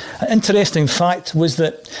an interesting fact was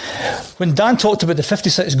that when Dan talked about the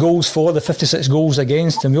 56 goals for, the 56 goals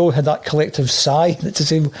against, and we all had that collective sigh to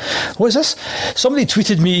say, what is this? Somebody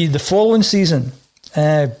tweeted me the following season,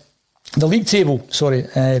 the league table,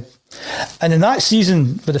 and in that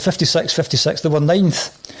season with the 56, they were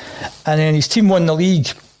 9th, and then his team won the league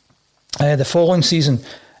the following season,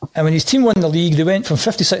 and when his team won the league they went from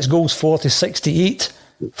 56 goals for to 68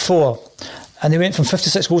 for, and they went from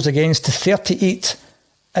 56 goals against to 38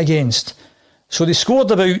 against. So they scored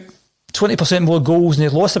about 20% more goals and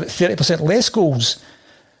they lost about 30% less goals.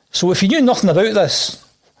 So if you knew nothing about this,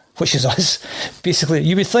 which is us, basically,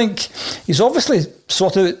 you would think he's obviously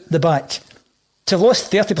sorted out the back to have lost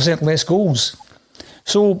 30% less goals.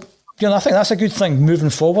 So, you know, I think that's a good thing moving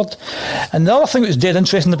forward. And the other thing that was dead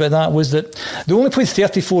interesting about that was that they only played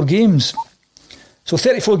 34 games. So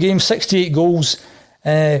 34 games, 68 goals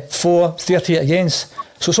for, 38 against.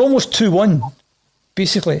 So it's almost 2-1.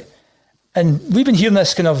 Basically. And we've been hearing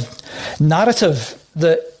this kind of narrative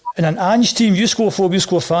that in an Ange team you score 4, we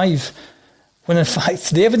score 5, when in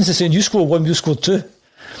fact the evidence is saying you score 1, we score 2.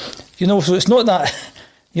 You know, so it's not that,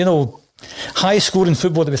 you know, high scoring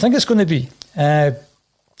football that we think it's going to be.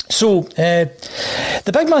 So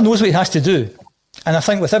the big man knows what he has to do, and I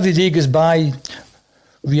think with every day goes by,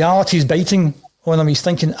 reality's biting on him. He's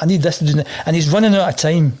thinking, I need this to do, and he's running out of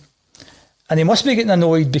time. And he must be getting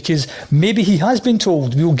annoyed because maybe he has been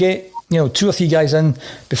told we'll get, you know, 2 or 3 guys in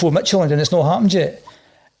before Michelin, and it's not happened yet.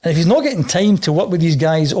 And if he's not getting time to work with these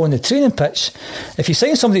guys on the training pitch, if he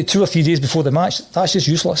signs somebody 2 or 3 days before the match, that's just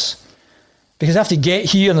useless. Because they have to get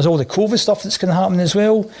here and there's all the COVID stuff that's going to happen as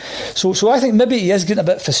well. So I think maybe he is getting a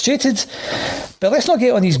bit frustrated, but let's not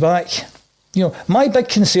get on his back. You know, my big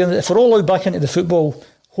concern is if we're all allowed back into the football,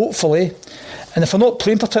 hopefully, and if we're not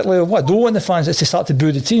playing particularly, what I don't want the fans is to start to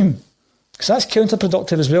boo the team. Because that's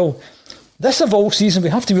counterproductive as well. This of all season, we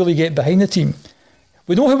have to really get behind the team.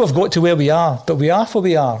 We know how we've got to where we are, but we are where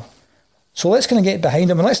we are. So let's kind of get behind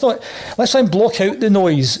them, and let's try and block out the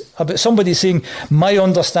noise about somebody saying, my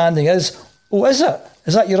understanding is, oh, is it?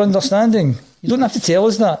 Is that your understanding? You don't have to tell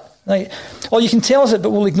us that. Right? Or you can tell us it,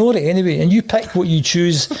 but we'll ignore it anyway, and you pick what you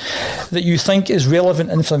choose that you think is relevant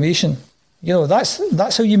information. You know,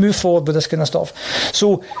 that's how you move forward with this kind of stuff.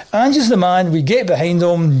 So Ange is the man. We get behind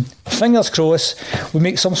him, fingers crossed, we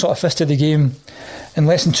make some sort of fist of the game in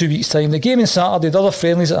less than 2 weeks' time. The game on Saturday, the other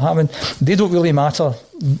friendlies that happen, they don't really matter.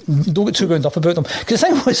 Don't get too wound up about them. Because the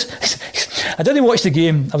thing was, I didn't watch the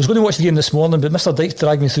game. I was going to watch the game this morning, but Mr. Dykes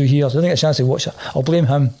dragged me through here, so I didn't get a chance to watch it. I'll blame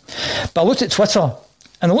him. But I looked at Twitter,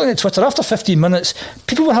 and looking at Twitter, after 15 minutes,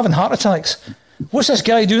 people were having heart attacks. What's this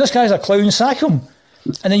guy doing? This guy's a clown, sack him.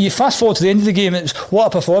 And then you fast forward to the end of the game, it's what a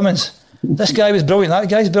performance. This guy was brilliant, that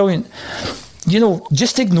guy's brilliant. You know,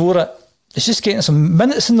 just ignore it. It's just getting some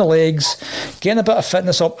minutes in the legs, getting a bit of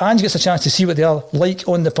fitness up. Ange gets a chance to see what they are like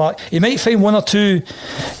on the park. He might find one or two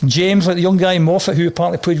gems, like the young guy Moffat, who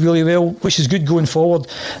apparently played really well, which is good going forward.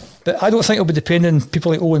 But I don't think it'll be depending on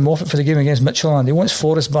people like Owen Moffat for the game against Midtjylland. He wants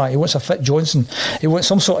Forrest back. He wants a fit Johnson. He wants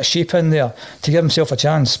some sort of shape in there to give himself a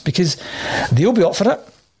chance, because they'll be up for it.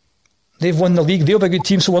 They've won the league. They'll be a good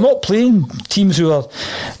team. So we're not playing teams who are,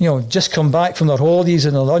 you know, just come back from their holidays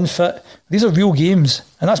and are unfit. These are real games.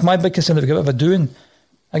 And that's my big concern that we get a bit of a doing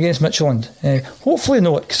against Midtjylland. Hopefully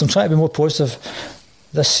not, because I'm trying to be more positive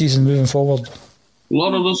this season moving forward.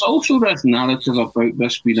 Laura, there's also this narrative about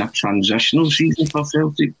this being a transitional season for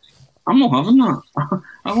Celtic. I'm not having that.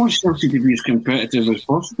 I want Celtic to be as competitive as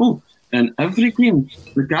possible in every game,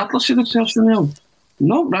 regardless of the personnel.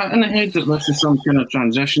 Not that in the head that this is some kind of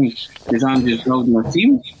transition because Andy's building a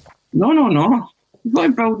team. No. You've got to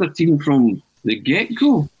build a team from the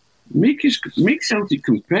get-go. Make Celtic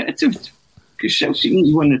competitive. Because Celtic need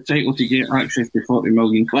to win the title to get access to 40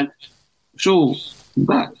 million quid. So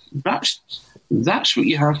that's what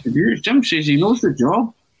you have to do. As Jim says, he knows the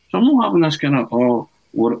job. So I'm not having this kind of,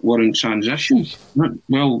 we're in transition.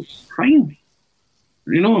 Well, fine.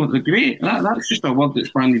 You know, they're great. That's just a word that's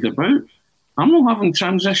bandied about. I'm not having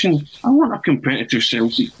transition. I want a competitive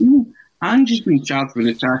Celtic team. Ange's been charged with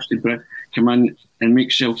the task to come in and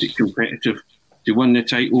make Celtic competitive to win the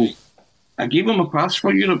title. I gave him a pass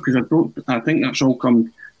for Europe because I think that's all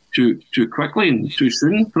come too quickly and too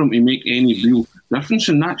soon for him to make any real difference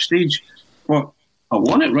in that stage. But I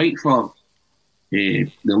want it right for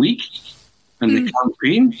the league and the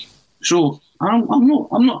campaign. So I'm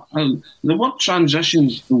not. The word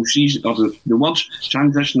transitional season, or the words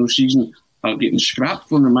transitional season, are getting scrapped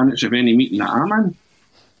from the minutes of any meeting that I'm in.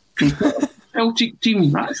 Competitive Celtic team,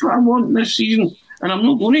 that's what I want this season. And I'm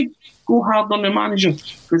not going to go hard on the manager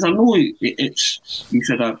because I know he's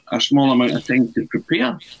had a small amount of time to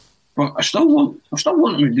prepare. But I still want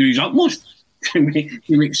him to do his utmost to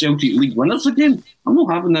make Celtic league winners again. I'm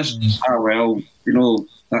not having this,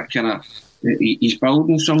 that kind of, he's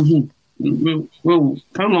building something. Well,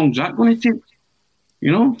 how long is that going to take?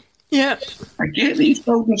 You know? Yeah. I get that he's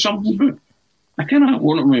building something, but I kind of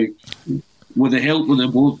want him to, with the help of the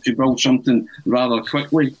board, to build something rather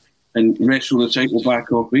quickly and wrestle the title back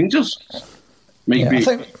off Rangers.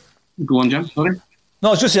 Go on, Jim, sorry. No,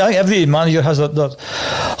 I was just saying, every manager has their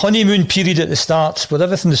honeymoon period at the start with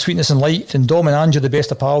everything, the sweetness and light, and Dom and Ange are the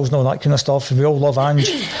best of pals and all that kind of stuff, and we all love Ange.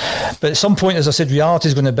 But at some point, as I said, reality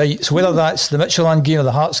is going to bite. So whether that's the Midtjylland game or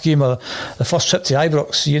the Hearts game or the first trip to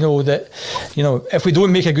Ibrox, if we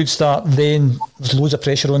don't make a good start, then there's loads of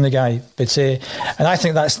pressure on the guy. But and I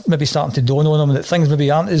think that's maybe starting to dawn on him, that things maybe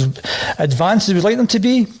aren't as advanced as we'd like them to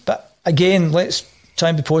be. But again, let's try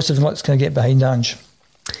and be positive and let's kind of get behind Ange.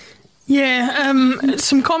 Yeah,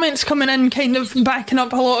 some comments coming in kind of backing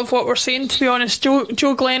up a lot of what we're saying, to be honest.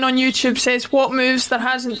 Joe Glenn on YouTube says, what moves? There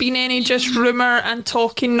hasn't been any, just rumour and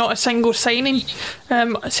talking, not a single signing.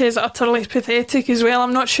 Says utterly pathetic as well.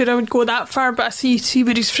 I'm not sure I would go that far, but I see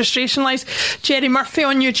where his frustration lies. Jerry Murphy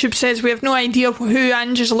on YouTube says, we have no idea who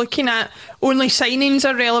Ange is looking at. Only signings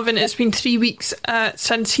are relevant. It's been 3 weeks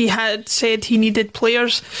since he had said he needed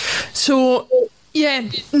players. So... yeah,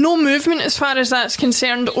 no movement as far as that's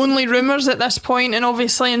concerned, only rumours at this point, and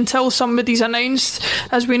obviously until somebody's announced,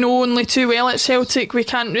 as we know only too well at Celtic, we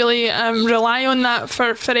can't really rely on that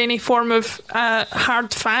for any form of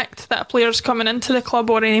hard fact that a player's coming into the club,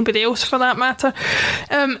 or anybody else for that matter.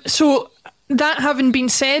 So that having been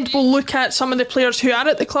said, we'll look at some of the players who are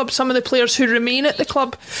at the club, some of the players who remain at the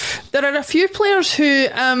club. There are a few players who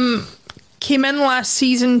came in last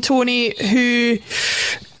season, Tony, who...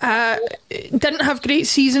 didn't have great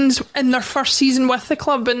seasons in their first season with the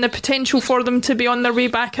club, and the potential for them to be on their way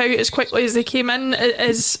back out as quickly as they came in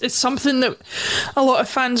is something that a lot of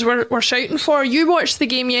fans were shouting for. You watched the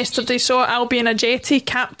game yesterday, saw Albion Ajeti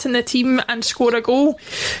captain the team and score a goal.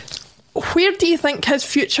 Where do you think his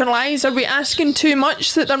future lies? Are we asking too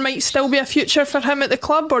much that there might still be a future for him at the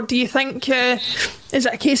club, or do you think is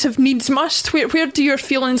it a case of needs must? Where do your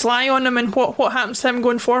feelings lie on him, and what happens to him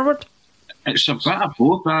going forward? It's a bit of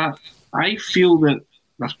both. I feel that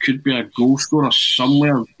there could be a goal scorer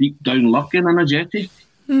somewhere deep down lurking in Ajeti.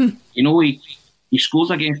 You know, he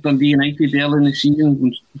scored against Dundee United early in the season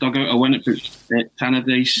and dug out a win at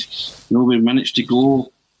Tannadice. With minutes to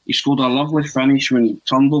go. He scored a lovely finish when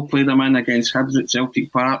Turnbull played him in against Hibs at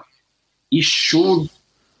Celtic Park. He showed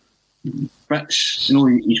bits,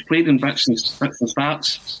 he's played in bits and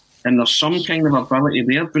starts, and there's some kind of ability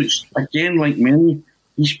there, but it's, again, like many,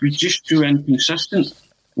 he's been just too inconsistent.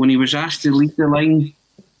 When he was asked to lead the line,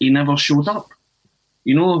 he never showed up,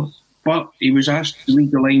 but he was asked to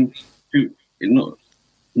lead the line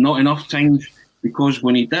not enough times, because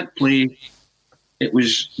when he did play, it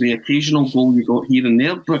was the occasional goal you got here and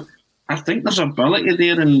there, but I think there's ability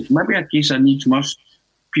there, and maybe a case of needs must.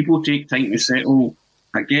 People take time to settle,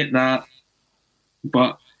 I get that,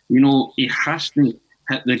 but, he has to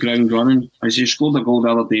hit the ground running, as he scored a goal the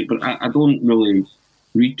other day, but I don't really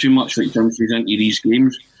read too much like Jim says into these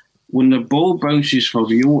games. When the ball bounces for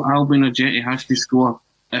Rio, Albion Ajeti has to score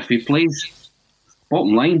if he plays.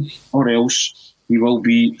 Bottom line, or else he will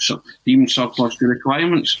be deemed surplus to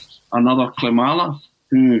requirements. Another Klimala,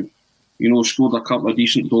 who, scored a couple of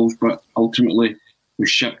decent goals, but ultimately was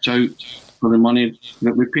shipped out for the money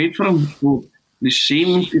that we paid for him. So the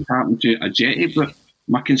same could happen to Ajeti, but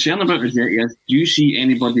my concern about Ajeti is, do you see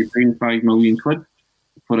anybody paying £5 million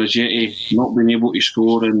for Ajeti not being able to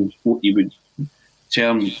score in what you would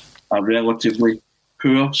term a relatively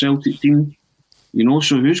poor Celtic team?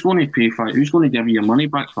 So who's going to pay for it? Who's going to give you your money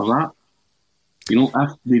back for that?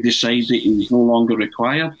 If they decide that he's no longer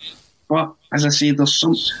required. But as I say, there's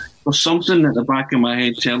something at the back of my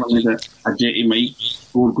head telling me that Ajeti might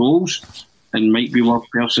score goals and might be worth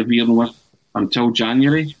persevering with until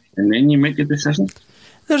January, and then you make a decision.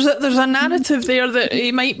 There's a narrative there that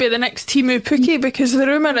he might be the next Teemu Pukki, because the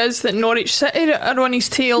rumour is that Norwich City are on his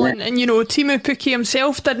tail, and Teemu Pukki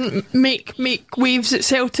himself didn't make waves at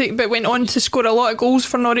Celtic but went on to score a lot of goals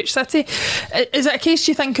for Norwich City. Is it a case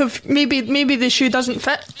you think of maybe the shoe doesn't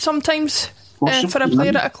fit sometimes for a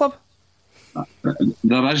player at a club?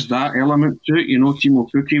 There is that element to it. Teemu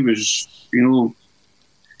Pukki was,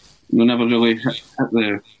 never really hit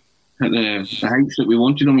the heights that we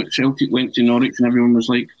wanted him at Celtic. Went to Norwich and everyone was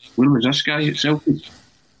like, where was this guy at Celtic?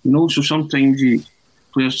 So sometimes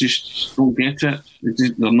players just don't get it.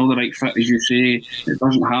 They're not the right fit, as you say. It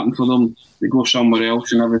doesn't happen for them. They go somewhere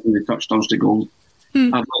else and everything they touch turns to gold.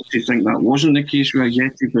 I'd like to think that wasn't the case with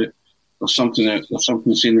Ajeti, but there's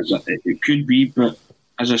something saying that it could be. But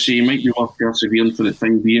as I say, it might be worth persevering for the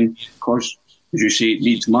time being, because, as you say, it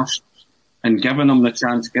needs must. And giving him the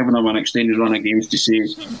chance, giving him an extended run of games to say,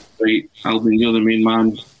 right, Albion, you're the main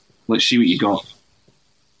man, let's see what you got.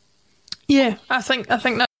 Yeah, I think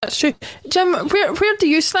that's true. Jim, where do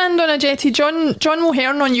you stand on Ajeti? John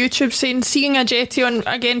O'Hearn on YouTube saying, seeing Ajeti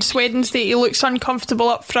against Wednesday, he looks uncomfortable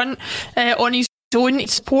up front on his own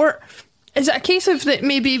support. Is it a case of that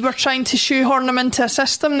maybe we're trying to shoehorn him into a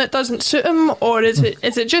system that doesn't suit him, or is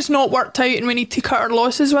it just not worked out and we need to cut our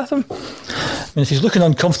losses with him? I mean, if he's looking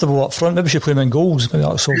uncomfortable up front, maybe we should play him in goals. Maybe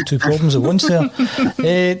that'll solve two problems at once there.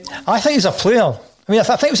 I think he's a player. I mean, I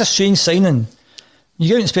think it was a strange signing. You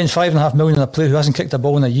go out and spend $5.5 million on a player who hasn't kicked a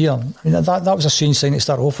ball in a year. I mean, that was a strange signing to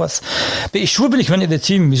start off with. But he showed when he came into the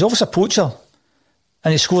team, he's obviously a poacher.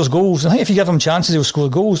 And he scores goals. And I think if you give him chances, he'll score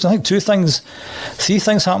goals. And I think three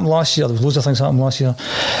things happened last year. There was loads of things happened last year.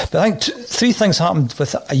 But I think three things happened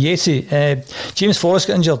with Ajeti. James Forrest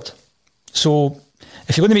got injured. So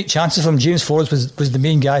if you're going to make chances for him, James Forrest was the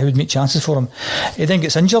main guy who would make chances for him. He then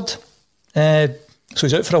gets injured. So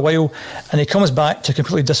he's out for a while. And he comes back to a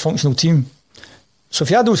completely dysfunctional team. So if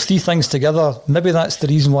you add those three things together, maybe that's the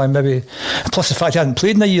reason why, plus the fact he hadn't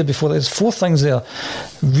played in a year before, there's four things there,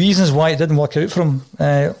 reasons why it didn't work out for him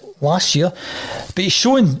last year. But he's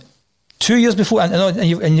shown 2 years before, and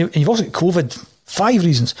you've also got COVID, 5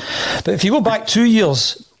 reasons. But if you go back 2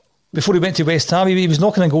 years before he went to West Ham, he was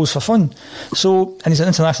knocking in goals for fun. And he's an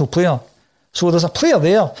international player. So there's a player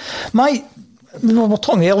there. We were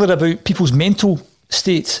talking earlier about people's mental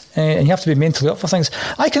state, and you have to be mentally up for things.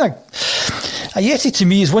 Ajeti to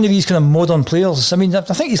me is one of these kind of modern players. I mean, I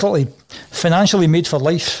think he's like financially made for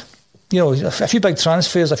life. A few big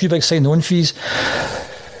transfers, a few big sign-on fees.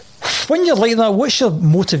 When you're like that, what's your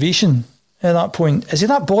motivation at that point? Is he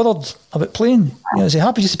that bothered about playing? Is he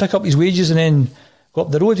happy just to pick up his wages and then go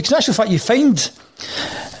up the road? Because in actual fact, you find,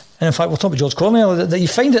 and in fact we'll talk about George Cornell, that you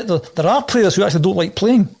find that there are players who actually don't like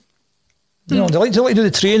playing. They like to do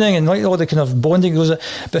the training and like all the kind of bonding goes,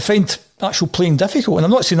 but find actual playing difficult. And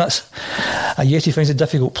I'm not saying that's Ajeti finds it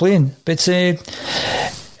difficult playing, but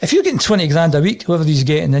if you're getting 20 grand a week, whatever he's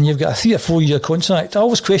getting, and you've got a 3 or 4 year contract, I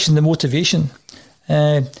always question the motivation.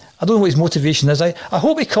 I I don't know what his motivation is. I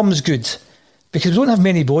hope he comes good, because we don't have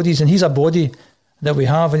many bodies, and he's a body that we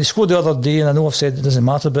have. And he scored the other day, and I know I've said it doesn't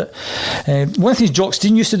matter, but one of the things Jock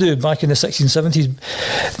Stein used to do back in the 60s and 70s,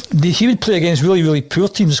 he would play against really, really poor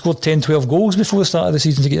teams and scored 10, 12 goals before the start of the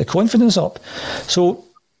season to get the confidence up. So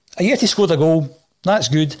Ajeti scored a goal. That's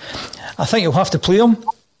good. I think you'll have to play him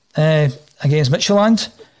against Midtjylland,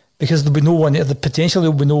 because there'll be no one, the potential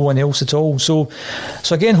there'll be no one else at all. So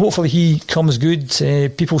again, hopefully he comes good.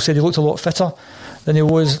 People said he looked a lot fitter than he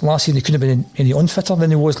was last season. He couldn't have been any unfitter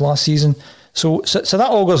than he was last season. So that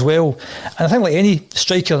all goes well. And I think, like any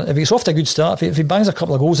striker, if he gets off to a good start, if he bangs a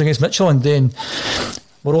couple of goals against Midtjylland, then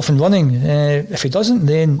we're off and running. If he doesn't,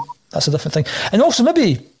 then that's a different thing. And also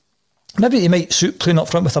maybe he might suit playing up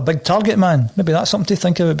front with a big target man. Maybe that's something to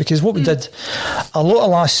think about, because what we did a lot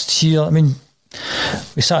of last year, I mean,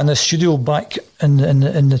 we sat in this studio back in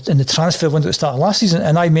the transfer window at the start of last season,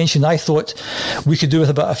 and I mentioned I thought we could do with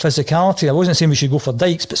a bit of physicality. I wasn't saying we should go for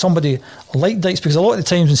Dykes, but somebody like Dykes, because a lot of the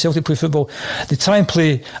times when Celtic play football, they try and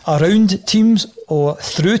play around teams or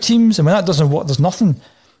through teams, and when that doesn't work, there's nothing.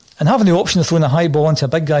 And having the option of throwing a high ball into a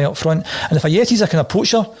big guy up front, and if Ajeti's a kind of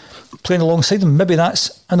poacher playing alongside him, maybe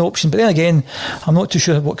that's an option. But then again, I'm not too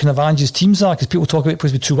sure what kind of Ange's teams are, because people talk about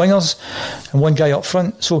plays with two wingers and one guy up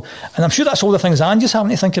front. So, and I'm sure that's all the things Ange's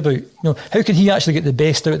having to think about. You know, how can he actually get the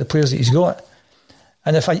best out of the players that he's got?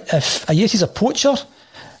 And if Ajeti's a poacher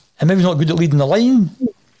and maybe not good at leading the line,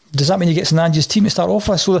 does that mean he gets in Ange's team to start off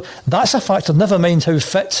with? So that's a factor. Never mind how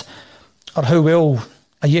fit or how well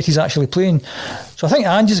Ajeti's actually playing. So I think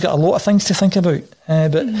Ange's got a lot of things to think about.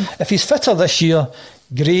 But if he's fitter this year,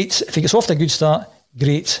 great. If he gets off to a good start,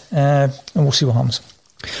 great. And we'll see what happens.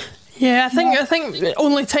 Yeah, I think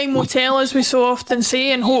only time will tell, as we so often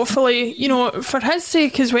say, and hopefully, you know, for his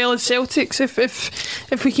sake as well as Celtic's,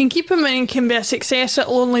 if we can keep him and can be a success,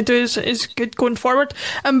 it'll only do is good going forward.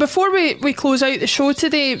 And before we close out the show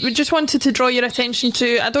today, we just wanted to draw your attention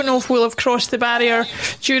to, I don't know if we'll have crossed the barrier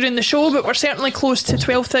during the show, but we're certainly close to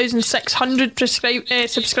 12,600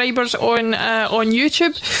 subscribers on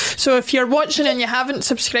YouTube. So if you're watching and you haven't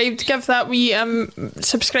subscribed, give that wee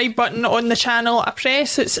subscribe button on the channel a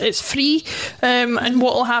press. It's free, and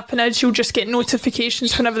what will happen is you'll just get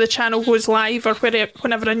notifications whenever the channel goes live, or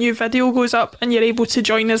whenever a new video goes up, and you're able to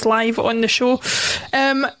join us live on the show.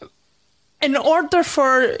 In order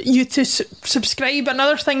for you to subscribe,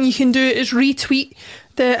 another thing you can do is retweet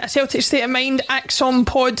the Celtic State of Mind Axon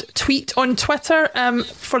Pod tweet on Twitter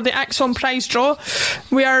for the Axon Prize draw.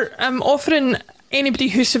 We are offering anybody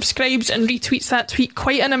who subscribes and retweets that tweet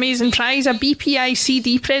quite an amazing prize, a BPI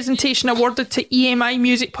CD presentation awarded to EMI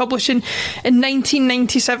Music Publishing in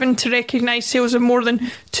 1997 to recognise sales of more than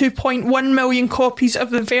 2.1 million copies of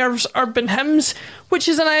the Verve's Urban Hymns, which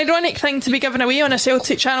is an ironic thing to be given away on a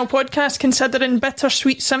Celtic Channel podcast, considering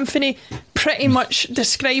Bittersweet Symphony pretty much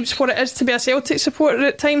describes what it is to be a Celtic supporter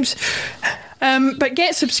at times. But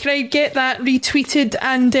get subscribed, get that retweeted,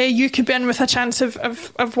 and you could be in with a chance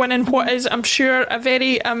of winning what is, I'm sure, a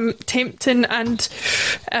very tempting and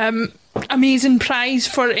amazing prize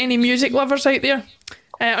for any music lovers out there.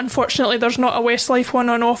 Unfortunately, there's not a Westlife one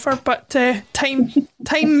on offer, but time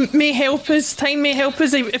may help us. Time may help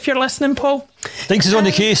us if you're listening, Paul. Thinks he's on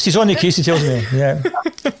the case. He's on the case, he tells me. Yeah.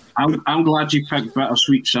 I'm glad you picked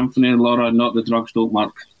Bittersweet Symphony, Laura, not The Drugs Don't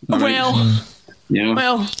Work. Yeah.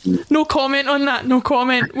 Well, no comment on that, no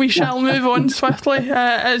comment. We shall move on swiftly.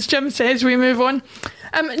 As Jim says, we move on.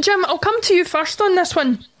 Jim, I'll come to you first on this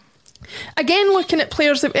one. Again, looking at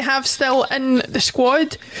players that we have still in the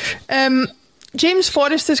squad, James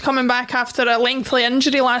Forrest is coming back after a lengthy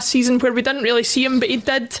injury last season where we didn't really see him, but he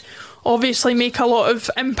did obviously make a lot of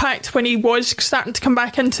impact when he was starting to come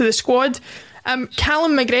back into the squad.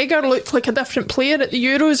 Callum McGregor looked like a different player at the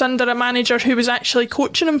Euros under a manager who was actually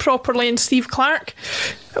coaching him properly in Steve Clarke.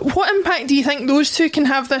 What impact do you think those two can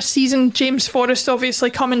have this season? James Forrest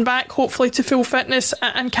obviously coming back, hopefully to full fitness,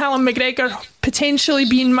 and Callum McGregor potentially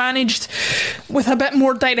being managed with a bit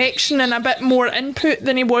more direction and a bit more input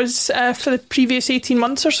than he was for the previous 18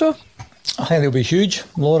 months or so? I think they'll be huge,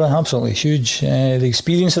 Laura, absolutely huge. The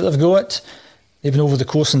experience that they've got, even over the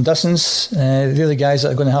course and distance, they're the guys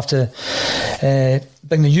that are going to have to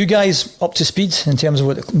bring the new guys up to speed in terms of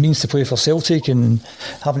what it means to play for Celtic and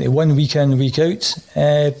having to win week in, week out.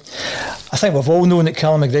 I think we've all known that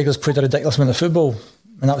Callum McGregor's played a ridiculous amount of football,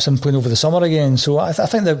 and that was him playing over the summer again. So I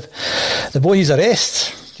think the boy needs a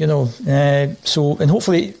rest, you know. And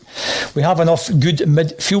hopefully we have enough good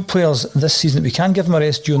midfield players this season that we can give him a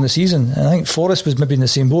rest during the season. And I think Forrest was maybe in the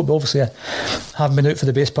same boat, but obviously having been out for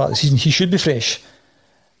the best part of the season, he should be fresh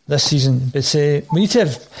this season. But we need to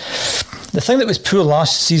have... The thing that was poor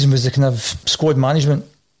last season was the kind of squad management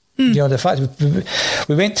You know, the fact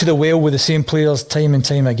we went to the well with the same players time and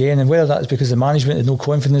time again, and whether that's because the management had no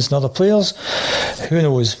confidence in other players, who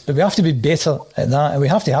knows? But we have to be better at that, and we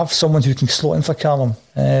have to have someone who can slot in for Callum.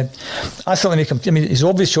 I certainly make him. I mean, it's an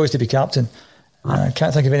obvious choice to be captain. I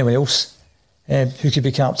can't think of anyone else who could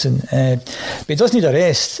be captain. But he does need a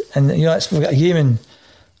rest, and you know, we've got a game in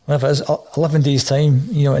whatever it is, 11 days' time.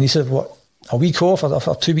 You know, and he said what, a week off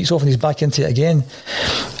or 2 weeks off, and he's back into it again.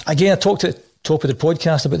 Again, I talked at the top of the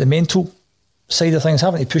podcast about the mental side of things,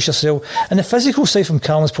 having to push yourself, and the physical side from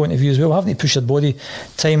Callum's point of view as well, having to push your body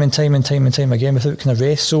time and time again without kind of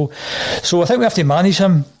rest. So I think we have to manage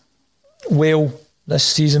him well this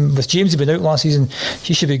season. With James being out last season,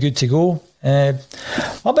 he should be good to go.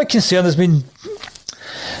 My big concern has been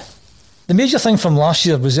the major thing from last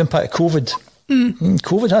year was the impact of COVID.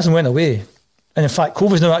 COVID hasn't went away, and in fact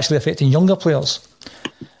COVID is now actually affecting younger players.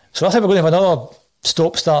 So I think we're going to have another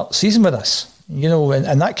stop-start season with us, you know,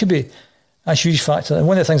 and that could be a huge factor. And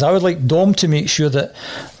one of the things I would like Dom to make sure that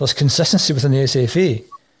there's consistency within the SFA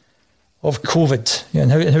of COVID, you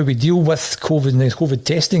know, and how we deal with COVID and the COVID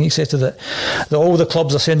testing, etc. That all the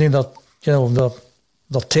clubs are sending their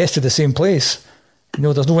tests to the same place. You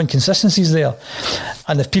know, there's no inconsistencies there,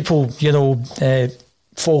 and if people, you know,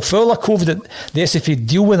 fall foul of COVID, that the SFA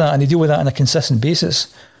deal with that, and they deal with that on a consistent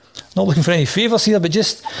basis. Not looking for any favours here, but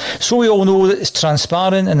just so we all know that it's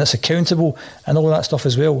transparent and it's accountable and all that stuff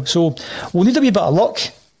as well. So we'll need a wee bit of luck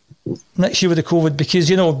next year with the COVID, because,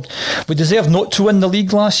 you know, we deserved not to win the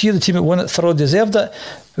league last year. The team that won it thoroughly deserved it,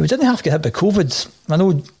 but we didn't have to get hit by COVID. I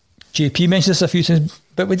know JP mentioned this a few times,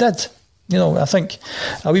 but we did. You know, I think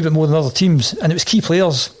a wee bit more than other teams, and it was key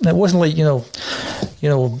players. It wasn't like,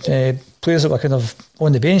 players that were kind of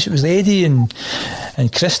on the bench. It was Eddie and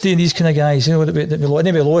Christie and these kind of guys, you know, that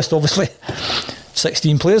we lost, obviously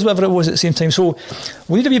 16 players, whatever it was at the same time. So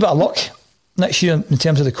we need a wee bit of luck next year in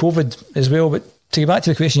terms of the COVID as well. But to get back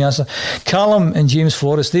to the question you answered, Callum and James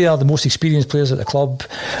Forrest, they are the most experienced players at the club.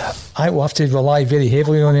 I will have to rely very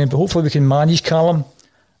heavily on them, but hopefully we can manage Callum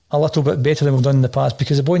a little bit better than we've done in the past,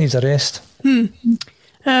 because the boy needs a rest.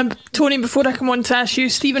 Tony, before I come on to ask you,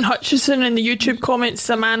 Stephen Hutchison in the YouTube comments,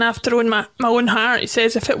 a man after my own heart. He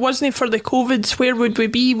says, if it wasn't for the COVIDs, where would we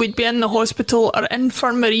be? We'd be in the hospital or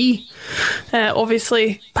infirmary.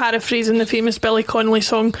 Obviously paraphrasing the famous Billy Connolly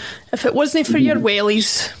song, if it wasn't for your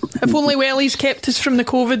wellies. If only wellies kept us from the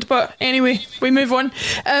COVID. But anyway, we move on.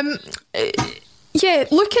 Yeah,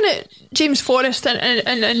 looking at James Forrest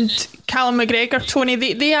and Callum McGregor, Tony,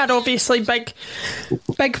 they are obviously big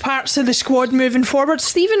parts of the squad moving forward.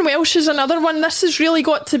 Stephen Welsh is another one. This has really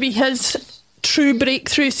got to be his true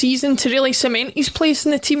breakthrough season to really cement his place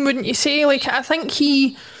in the team, wouldn't you say? Like, I think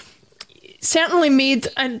he certainly made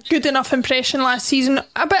a good enough impression last season.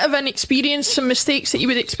 A bit of inexperience, some mistakes that you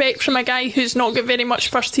would expect from a guy who's not got very much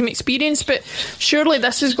first team experience, but surely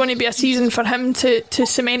this is going to be a season for him to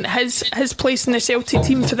cement his place in the Celtic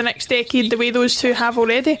team for the next decade, the way those two have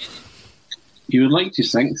already. You would like to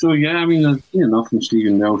think so, yeah. I mean, there's been enough in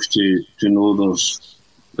Stephen Welsh to know there's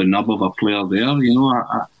the nub of a player there, you know.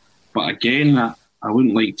 But again, I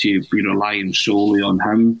wouldn't like to be relying solely on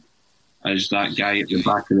him as that guy at the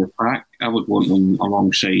back of the pack. I would want him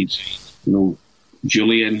alongside, you know,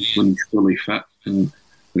 Julian when he's fully fit and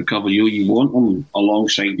recover. You want him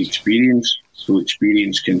alongside experience, so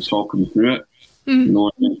experience can talk him through it, you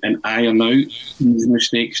know, and iron out these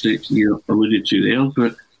mistakes that you alluded to there.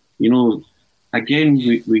 But, you know, again,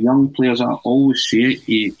 with young players, I always say it,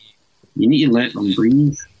 you need to let them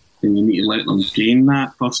breathe, and you need to let them gain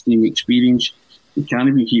that first team experience. You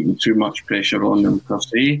can't be keeping too much pressure on them per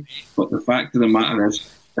se, but the fact of the matter is,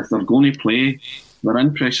 if they're going to play, they're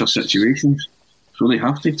in pressure situations, so they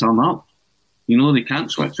have to turn up. You know, they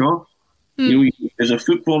can't switch off. You know, as a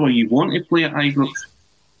footballer, you want to play at Ibrox,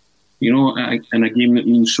 you know, in a game that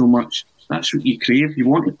means so much. That's what you crave. You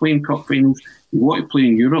want to play in cup finals, you want to play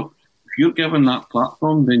in Europe. If you're given that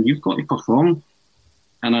platform, then you've got to perform.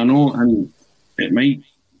 And I know, and it might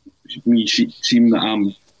seem that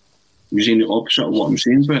I'm using the opposite of what I'm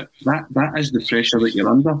saying, but that is the pressure that you're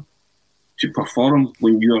under to perform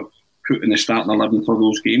when you're put in the starting 11 for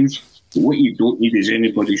those games. But what you don't need is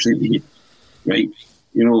anybody saying to you, right,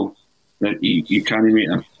 you know, that you can't make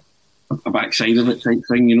a backside of it type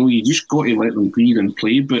thing. You know, you just got to let them breathe and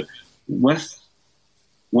play. But with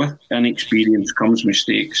inexperience comes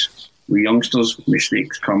mistakes. With youngsters,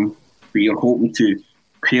 mistakes come, but you're hoping to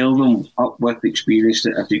pair them up with experience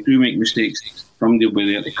that if they do make mistakes, somebody will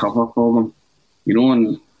be there to cover for them. You know,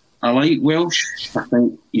 and I like Welsh. I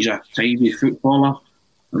think he's a tidy footballer.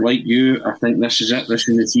 Like you, I think this is it. This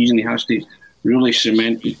is the season he has to really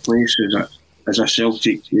cement his place as a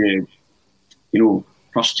Celtic,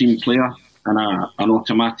 first team player and an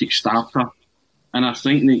automatic starter. And I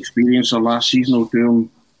think the experience of last season will do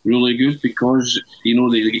him really good, because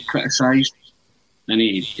they get criticised, and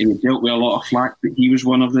he dealt with a lot of flack, but he was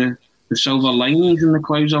one of the silver linings in the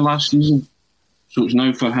clouds of last season. So it's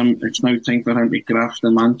now time for him to grasp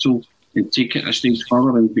the mantle and take it a stage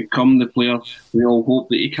further and become the player we all hope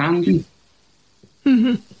that he can be.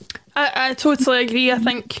 Mm-hmm. I totally agree. I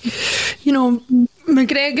think,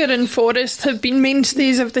 McGregor and Forrest have been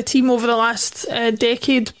mainstays of the team over the last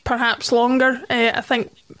decade, perhaps longer. I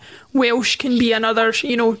think Welsh can be another,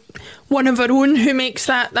 one of our own who makes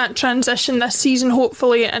that transition this season,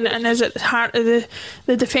 hopefully, and is at the heart of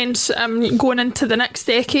the defence going into the next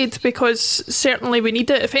decade, because certainly we need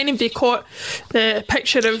it. If anybody caught the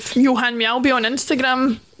picture of Johan Mjällby on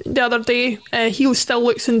Instagram the other day, he still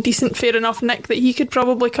looks in decent, fair enough nick that he could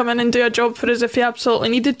probably come in and do a job for us if he absolutely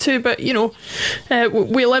needed to, but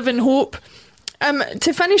we live in hope.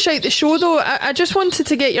 To finish out the show, though, I just wanted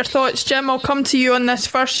to get your thoughts, Jim. I'll come to you on this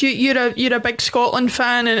first. You're a big Scotland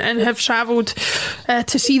fan and have travelled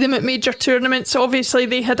to see them at major tournaments. Obviously,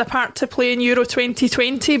 they had a part to play in Euro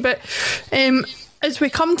 2020, but as we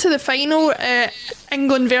come to the final,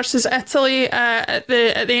 England versus Italy at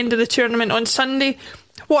the end of the tournament on Sunday,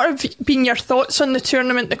 what have been your thoughts on the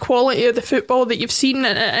tournament, the quality of the football that you've seen,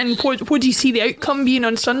 and what do you see the outcome being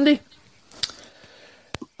on Sunday?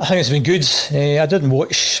 I think it's been good. I didn't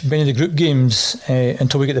watch many of the group games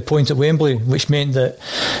until we get the point at Wembley, which meant that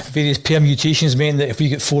various permutations meant that if we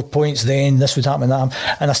get 4 points, then this would happen and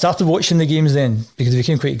that. And I started watching the games then because it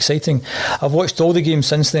became quite exciting. I've watched all the games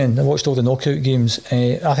since then. I've watched all the knockout games.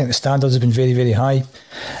 I think the standards have been very, very high.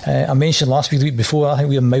 I mentioned last week, the week before, I think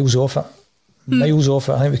we are miles off it. Miles off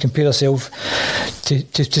it. I think we compare ourselves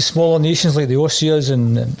to smaller nations like the Austrias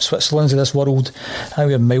and Switzerlands of this world. I think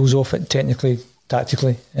we are miles off it technically,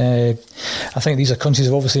 tactically. I think these are countries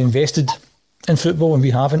that have obviously invested in football and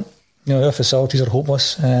we haven't. Our facilities are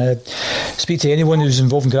hopeless. Speak to anyone who's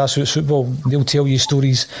involved in grassroots football, they'll tell you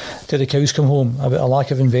stories till the cows come home about a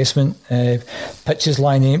lack of investment, pitches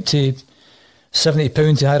lying empty,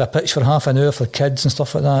 £70 to hire a pitch for half an hour for kids and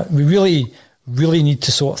stuff like that. We really, really need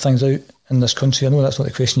to sort things out in this country. I know that's not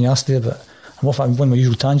the question you asked there, but I'm off on one of my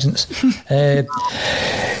usual tangents.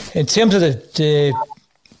 In terms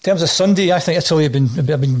of Sunday, I think Italy have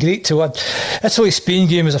been great to watch. Italy-Spain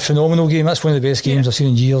game was a phenomenal game. That's one of the best games I've seen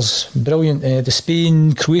in years. Brilliant. The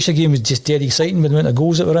Spain-Croatia game was just dead exciting with the amount of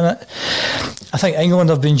goals that were in it. I think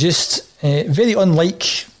England have been just very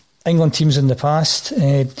unlike England teams in the past.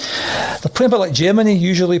 They're playing a bit like Germany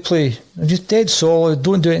usually play. They're just dead solid,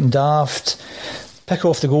 don't do it in daft, pick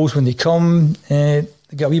off the goals when they come. They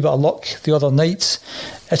get a wee bit of luck the other night.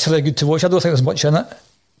 Italy are good to watch. I don't think there's much in it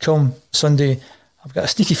come Sunday. I've got a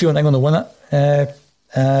sneaky feeling England will win it.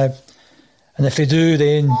 And if they do,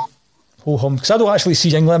 then ho-hum. Because I don't actually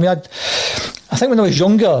see England. I think when I was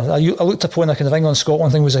younger, I looked upon a kind of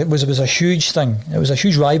England-Scotland thing was a huge thing. It was a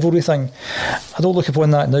huge rivalry thing. I don't look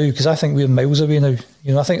upon that now because I think we're miles away now.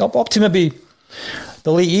 I think up to maybe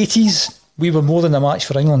the late 80s, we were more than a match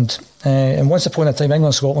for England. And once upon a time,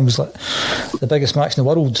 England-Scotland was like the biggest match in the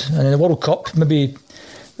world. And in the World Cup, maybe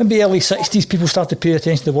early 60s, people started to pay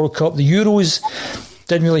attention to the World Cup. The Euros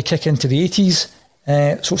didn't really kick into the 80s.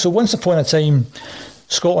 So once upon a time,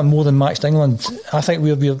 Scotland more than matched England. I think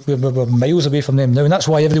we're miles away from them now, and that's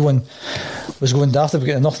why everyone was going daft about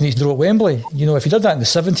getting nothing to draw at Wembley. If you did that in the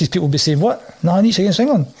 70s, people would be saying, what? No, it's against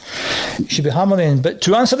England. You should be hammering. But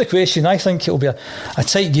to answer the question, I think it'll be a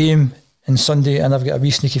tight game on Sunday, and I've got a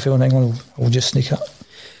wee sneaky feeling England will just sneak it.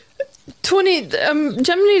 Tony,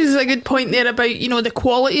 Jim raises a good point there about the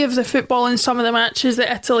quality of the football in some of the matches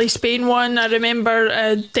that Italy-Spain won. I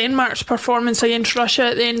remember Denmark's performance against Russia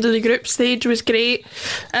at the end of the group stage was great.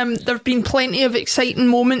 There have been plenty of exciting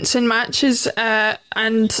moments in matches,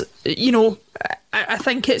 and I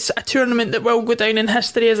think it's a tournament that will go down in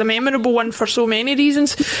history as a memorable one for so many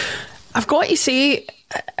reasons. I've got to say,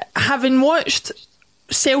 having watched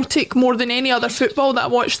Celtic more than any other football that I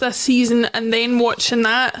watched this season and then watching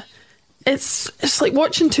that, it's like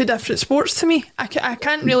watching two different sports to me. I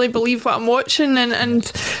can't really believe what I'm watching,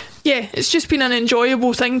 and yeah, it's just been an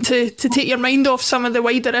enjoyable thing to take your mind off some of the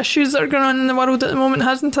wider issues that are going on in the world at the moment,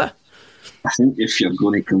 hasn't it? I think if you're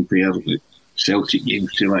going to compare the Celtic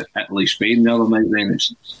games to like Italy-Spain the other night, then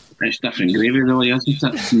it's different gravy really, isn't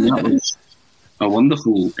it? That was a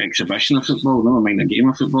wonderful exhibition of football, never mind a game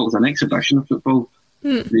of football, it was an exhibition of football.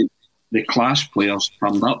 The class players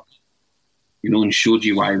turned up, and showed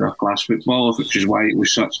you why they're class footballers, which is why it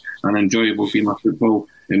was such an enjoyable game of football.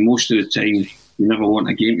 And most of the time, you never want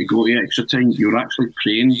a game to go to extra time. You're actually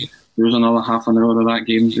praying there was another half an hour of that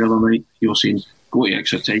game the other night. You're saying, go to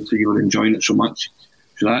extra time so you were enjoying it so much.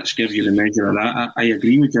 So that gives you the measure of that. I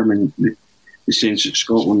agree with Jim in the sense that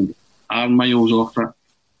Scotland are miles off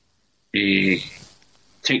it.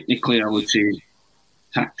 Technically, I would say,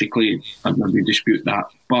 tactically, I'd maybe dispute that.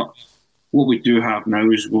 But what we do have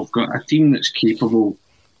now is we've got a team that's capable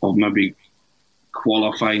of maybe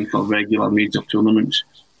qualifying for regular major tournaments,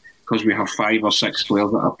 because we have 5 or 6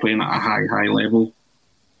 players that are playing at a high level.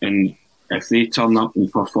 And if they turn up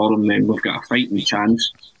and perform, then we've got a fighting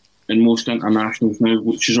chance in most internationals now,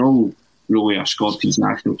 which is all really a Scottish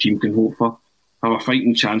national team can hope for. Have a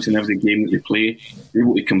fighting chance in every game that they play, be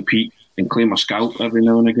able to compete and claim a scalp every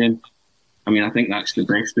now and again. I mean, I think that's the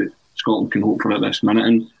best that Scotland can hope for at this minute,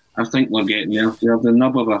 and I think we're getting there. We have the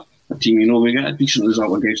nub of a team. You know, we got a decent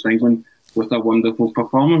result against England with a wonderful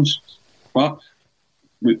performance, but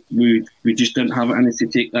we just didn't have it in us to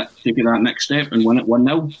take that next step and win it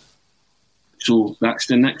 1-0. So that's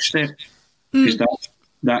the next step, because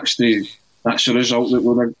that's the result that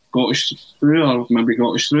would have got us through, or maybe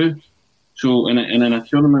got us through. So in a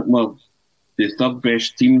tournament where the third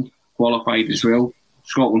best team qualified as well,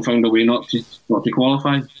 Scotland found a way not to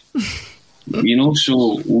qualify. You know,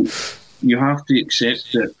 so you have to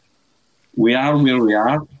accept that we are where we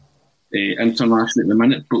are internationally at the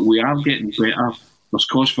minute, but we are getting better. There's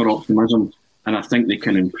cause for optimism, and I think they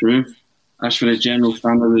can improve. As for the general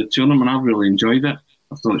standard of the tournament, I've really enjoyed it.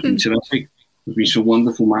 I thought it's been terrific. There's been some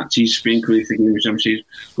wonderful matches. Spain, Croatia, as Jim says,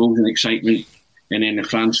 goals and excitement. And then the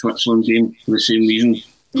France-Switzerland game, for the same reason,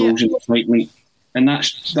 goals and excitement. And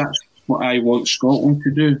that's what I want Scotland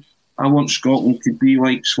to do. I want Scotland to be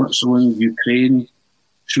like Switzerland, Ukraine,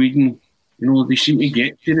 Sweden. You know, they seem to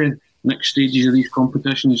get to the next stages of these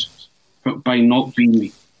competitions, but by not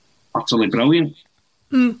being utterly brilliant.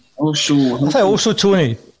 Also,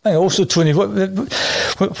 Tony, when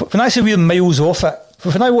I say we're miles off it,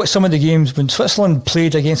 when I watch some of the games, when Switzerland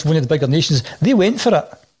played against one of the bigger nations, they went for it.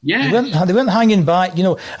 Yeah, they weren't hanging back, you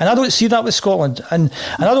know, and I don't see that with Scotland, and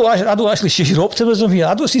I don't actually share your optimism here.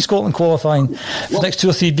 I don't see Scotland qualifying for the next 2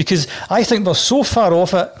 or 3, because I think we're so far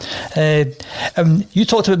off it. You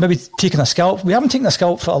talked about maybe taking a scalp. We haven't taken a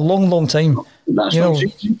scalp for a long time. That's what I'm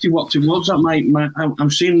saying, to work towards that. I'm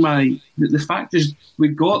saying the fact is we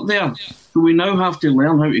got there, so we now have to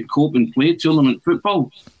learn how to cope and play tournament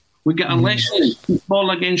football. We get a lesson in football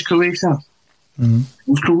against Croatia.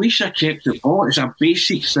 Well, Croatia kept the ball. It's a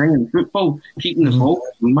basic thing in football, keeping the ball.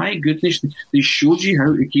 My goodness, they showed you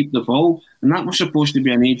how to keep the ball, and that was supposed to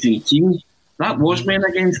be an aging team. That was men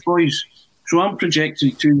against boys. So I'm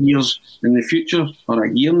projecting 2 years in the future, or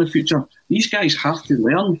a year in the future. These guys have to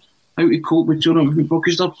learn how to cope with tournament football,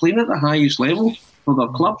 because they're playing at the highest level for their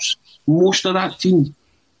clubs, most of that team.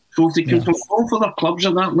 So if they can perform for their clubs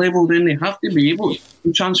at that level, then they have to be able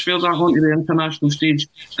to transfer that onto the international stage.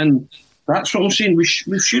 And that's what I'm saying. We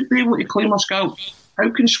should be able to claim a scalp. How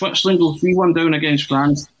can Switzerland go 3-1 down against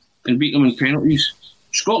France and beat them in penalties?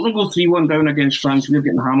 Scotland go 3-1 down against France, we're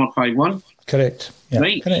getting hammered 5-1. Correct. Yeah,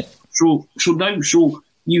 right? Correct. So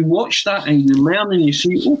you watch that and you learn and you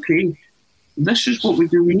say, okay, this is what we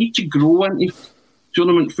do. We need to grow into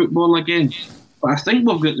tournament football again. But I think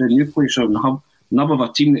we've got the nucleus of the nub of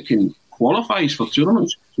a team that can qualify for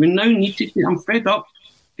tournaments. We now need to. I'm fed up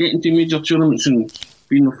getting to major tournaments and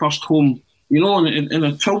being the first home. You know, and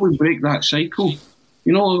until we break that cycle,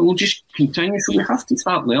 you know, we'll just continue. So we have to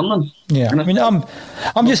start learning. Yeah, and I'm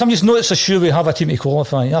just not so sure we have a team to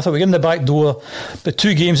qualify. I thought we get in the back door, but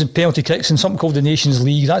 2 games and penalty kicks and something called the Nations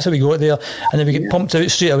League. That's how we got there, and then we get pumped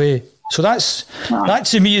out straight away. So that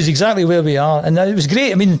to me is exactly where we are, and it was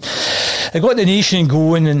great. I mean, it got the nation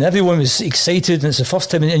going, and everyone was excited, and it's the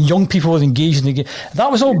first time, and young people were engaged in the game.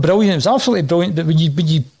 That was all brilliant. It was absolutely brilliant. But when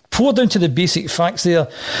you pour down to the basic facts there,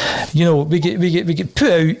 you know, we get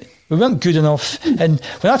put out. We weren't good enough. And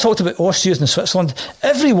when I talked about Austria and Switzerland,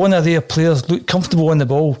 every one of their players looked comfortable on the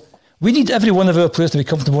ball. We need every one of our players to be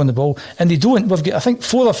comfortable on the ball, and they don't. We've got, I think,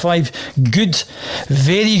 4 or 5 good,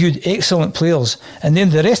 very good, excellent players, and then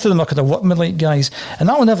the rest of them are kind of workmanlike guys, and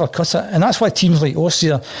that will never cut it. And that's why teams like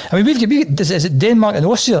Austria, I mean, is it Denmark and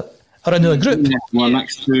Austria are in the group? Yeah, well,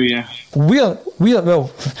 next 2, yeah. We're well,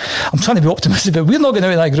 I'm trying to be optimistic, but we're not getting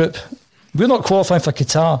out of that group. We're not qualifying for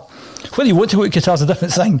Qatar. Whether you want to go to Qatar is a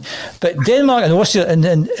different thing, but Denmark and Austria in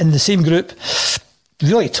the same group.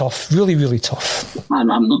 Really tough, really tough. I'm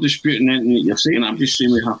not disputing anything that you're saying. I'm just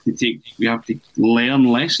saying we have to learn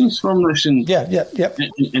lessons from this and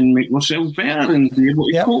make ourselves better and be able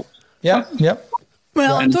to cope. Yeah.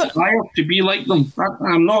 and aspire to be like them.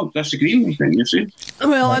 I'm not disagreeing with what you say.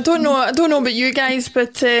 Well, I don't know about you guys,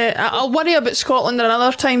 but I'll worry about Scotland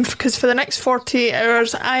another time, because for the next 48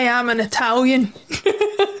 hours I am an Italian.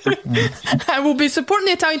 I will be supporting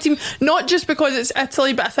the Italian team, not just because it's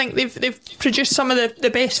Italy, but I think they've produced some of the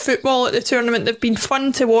best football at the tournament. They've been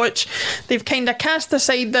fun to watch. They've kind of cast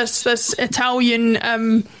aside this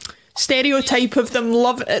Italian stereotype of them.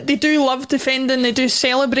 They do love defending. They do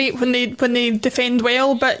celebrate when they defend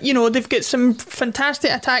well, but they've got some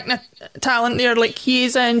fantastic attacking talent there, like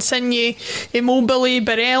Chiesa, Insigne, Immobile,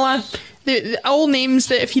 Barella. All names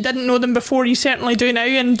that if you didn't know them before, you certainly do now,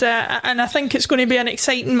 and I think it's going to be an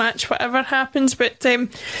exciting match whatever happens. But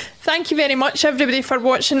thank you very much everybody for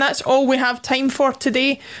watching. That's all we have time for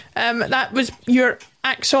today. That was your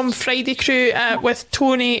Axom Friday crew with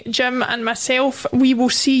Tony, Jim and myself. We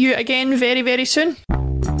will see you again very, very soon.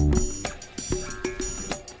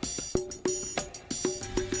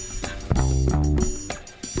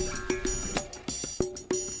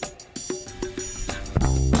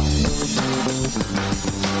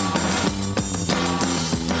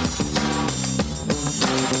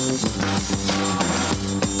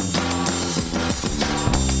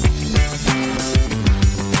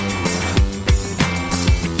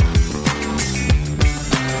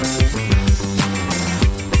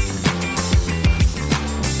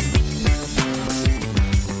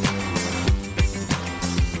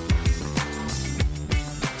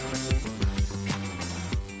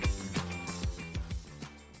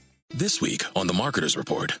 This week on The Marketer's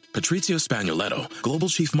Report, Patrizio Spagnoletto, Global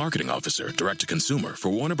Chief Marketing Officer, Direct-to-Consumer for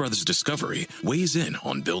Warner Brothers Discovery, weighs in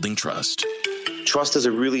on building trust. Trust is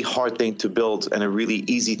a really hard thing to build and a really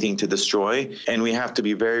easy thing to destroy, and we have to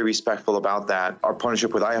be very respectful about that. Our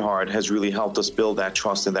partnership with iHeart has really helped us build that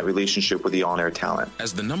trust and that relationship with the on-air talent.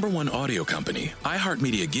 As the #1 audio company,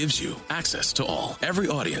 iHeartMedia gives you access to all. Every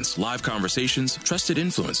audience, live conversations, trusted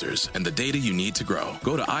influencers, and the data you need to grow.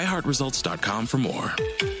 Go to iHeartResults.com for more.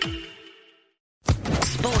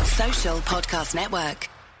 Sports Social Podcast Network.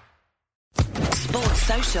 Sports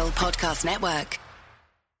Social Podcast Network.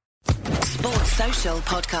 Sports Social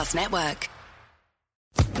Podcast Network.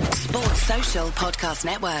 Sports Social Podcast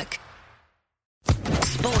Network.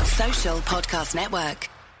 Sports Social Podcast Network.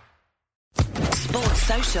 Sports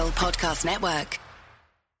Social Podcast Network.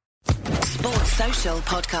 Sports Social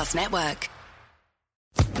Podcast Network.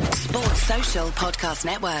 Sports Social Podcast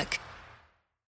Network.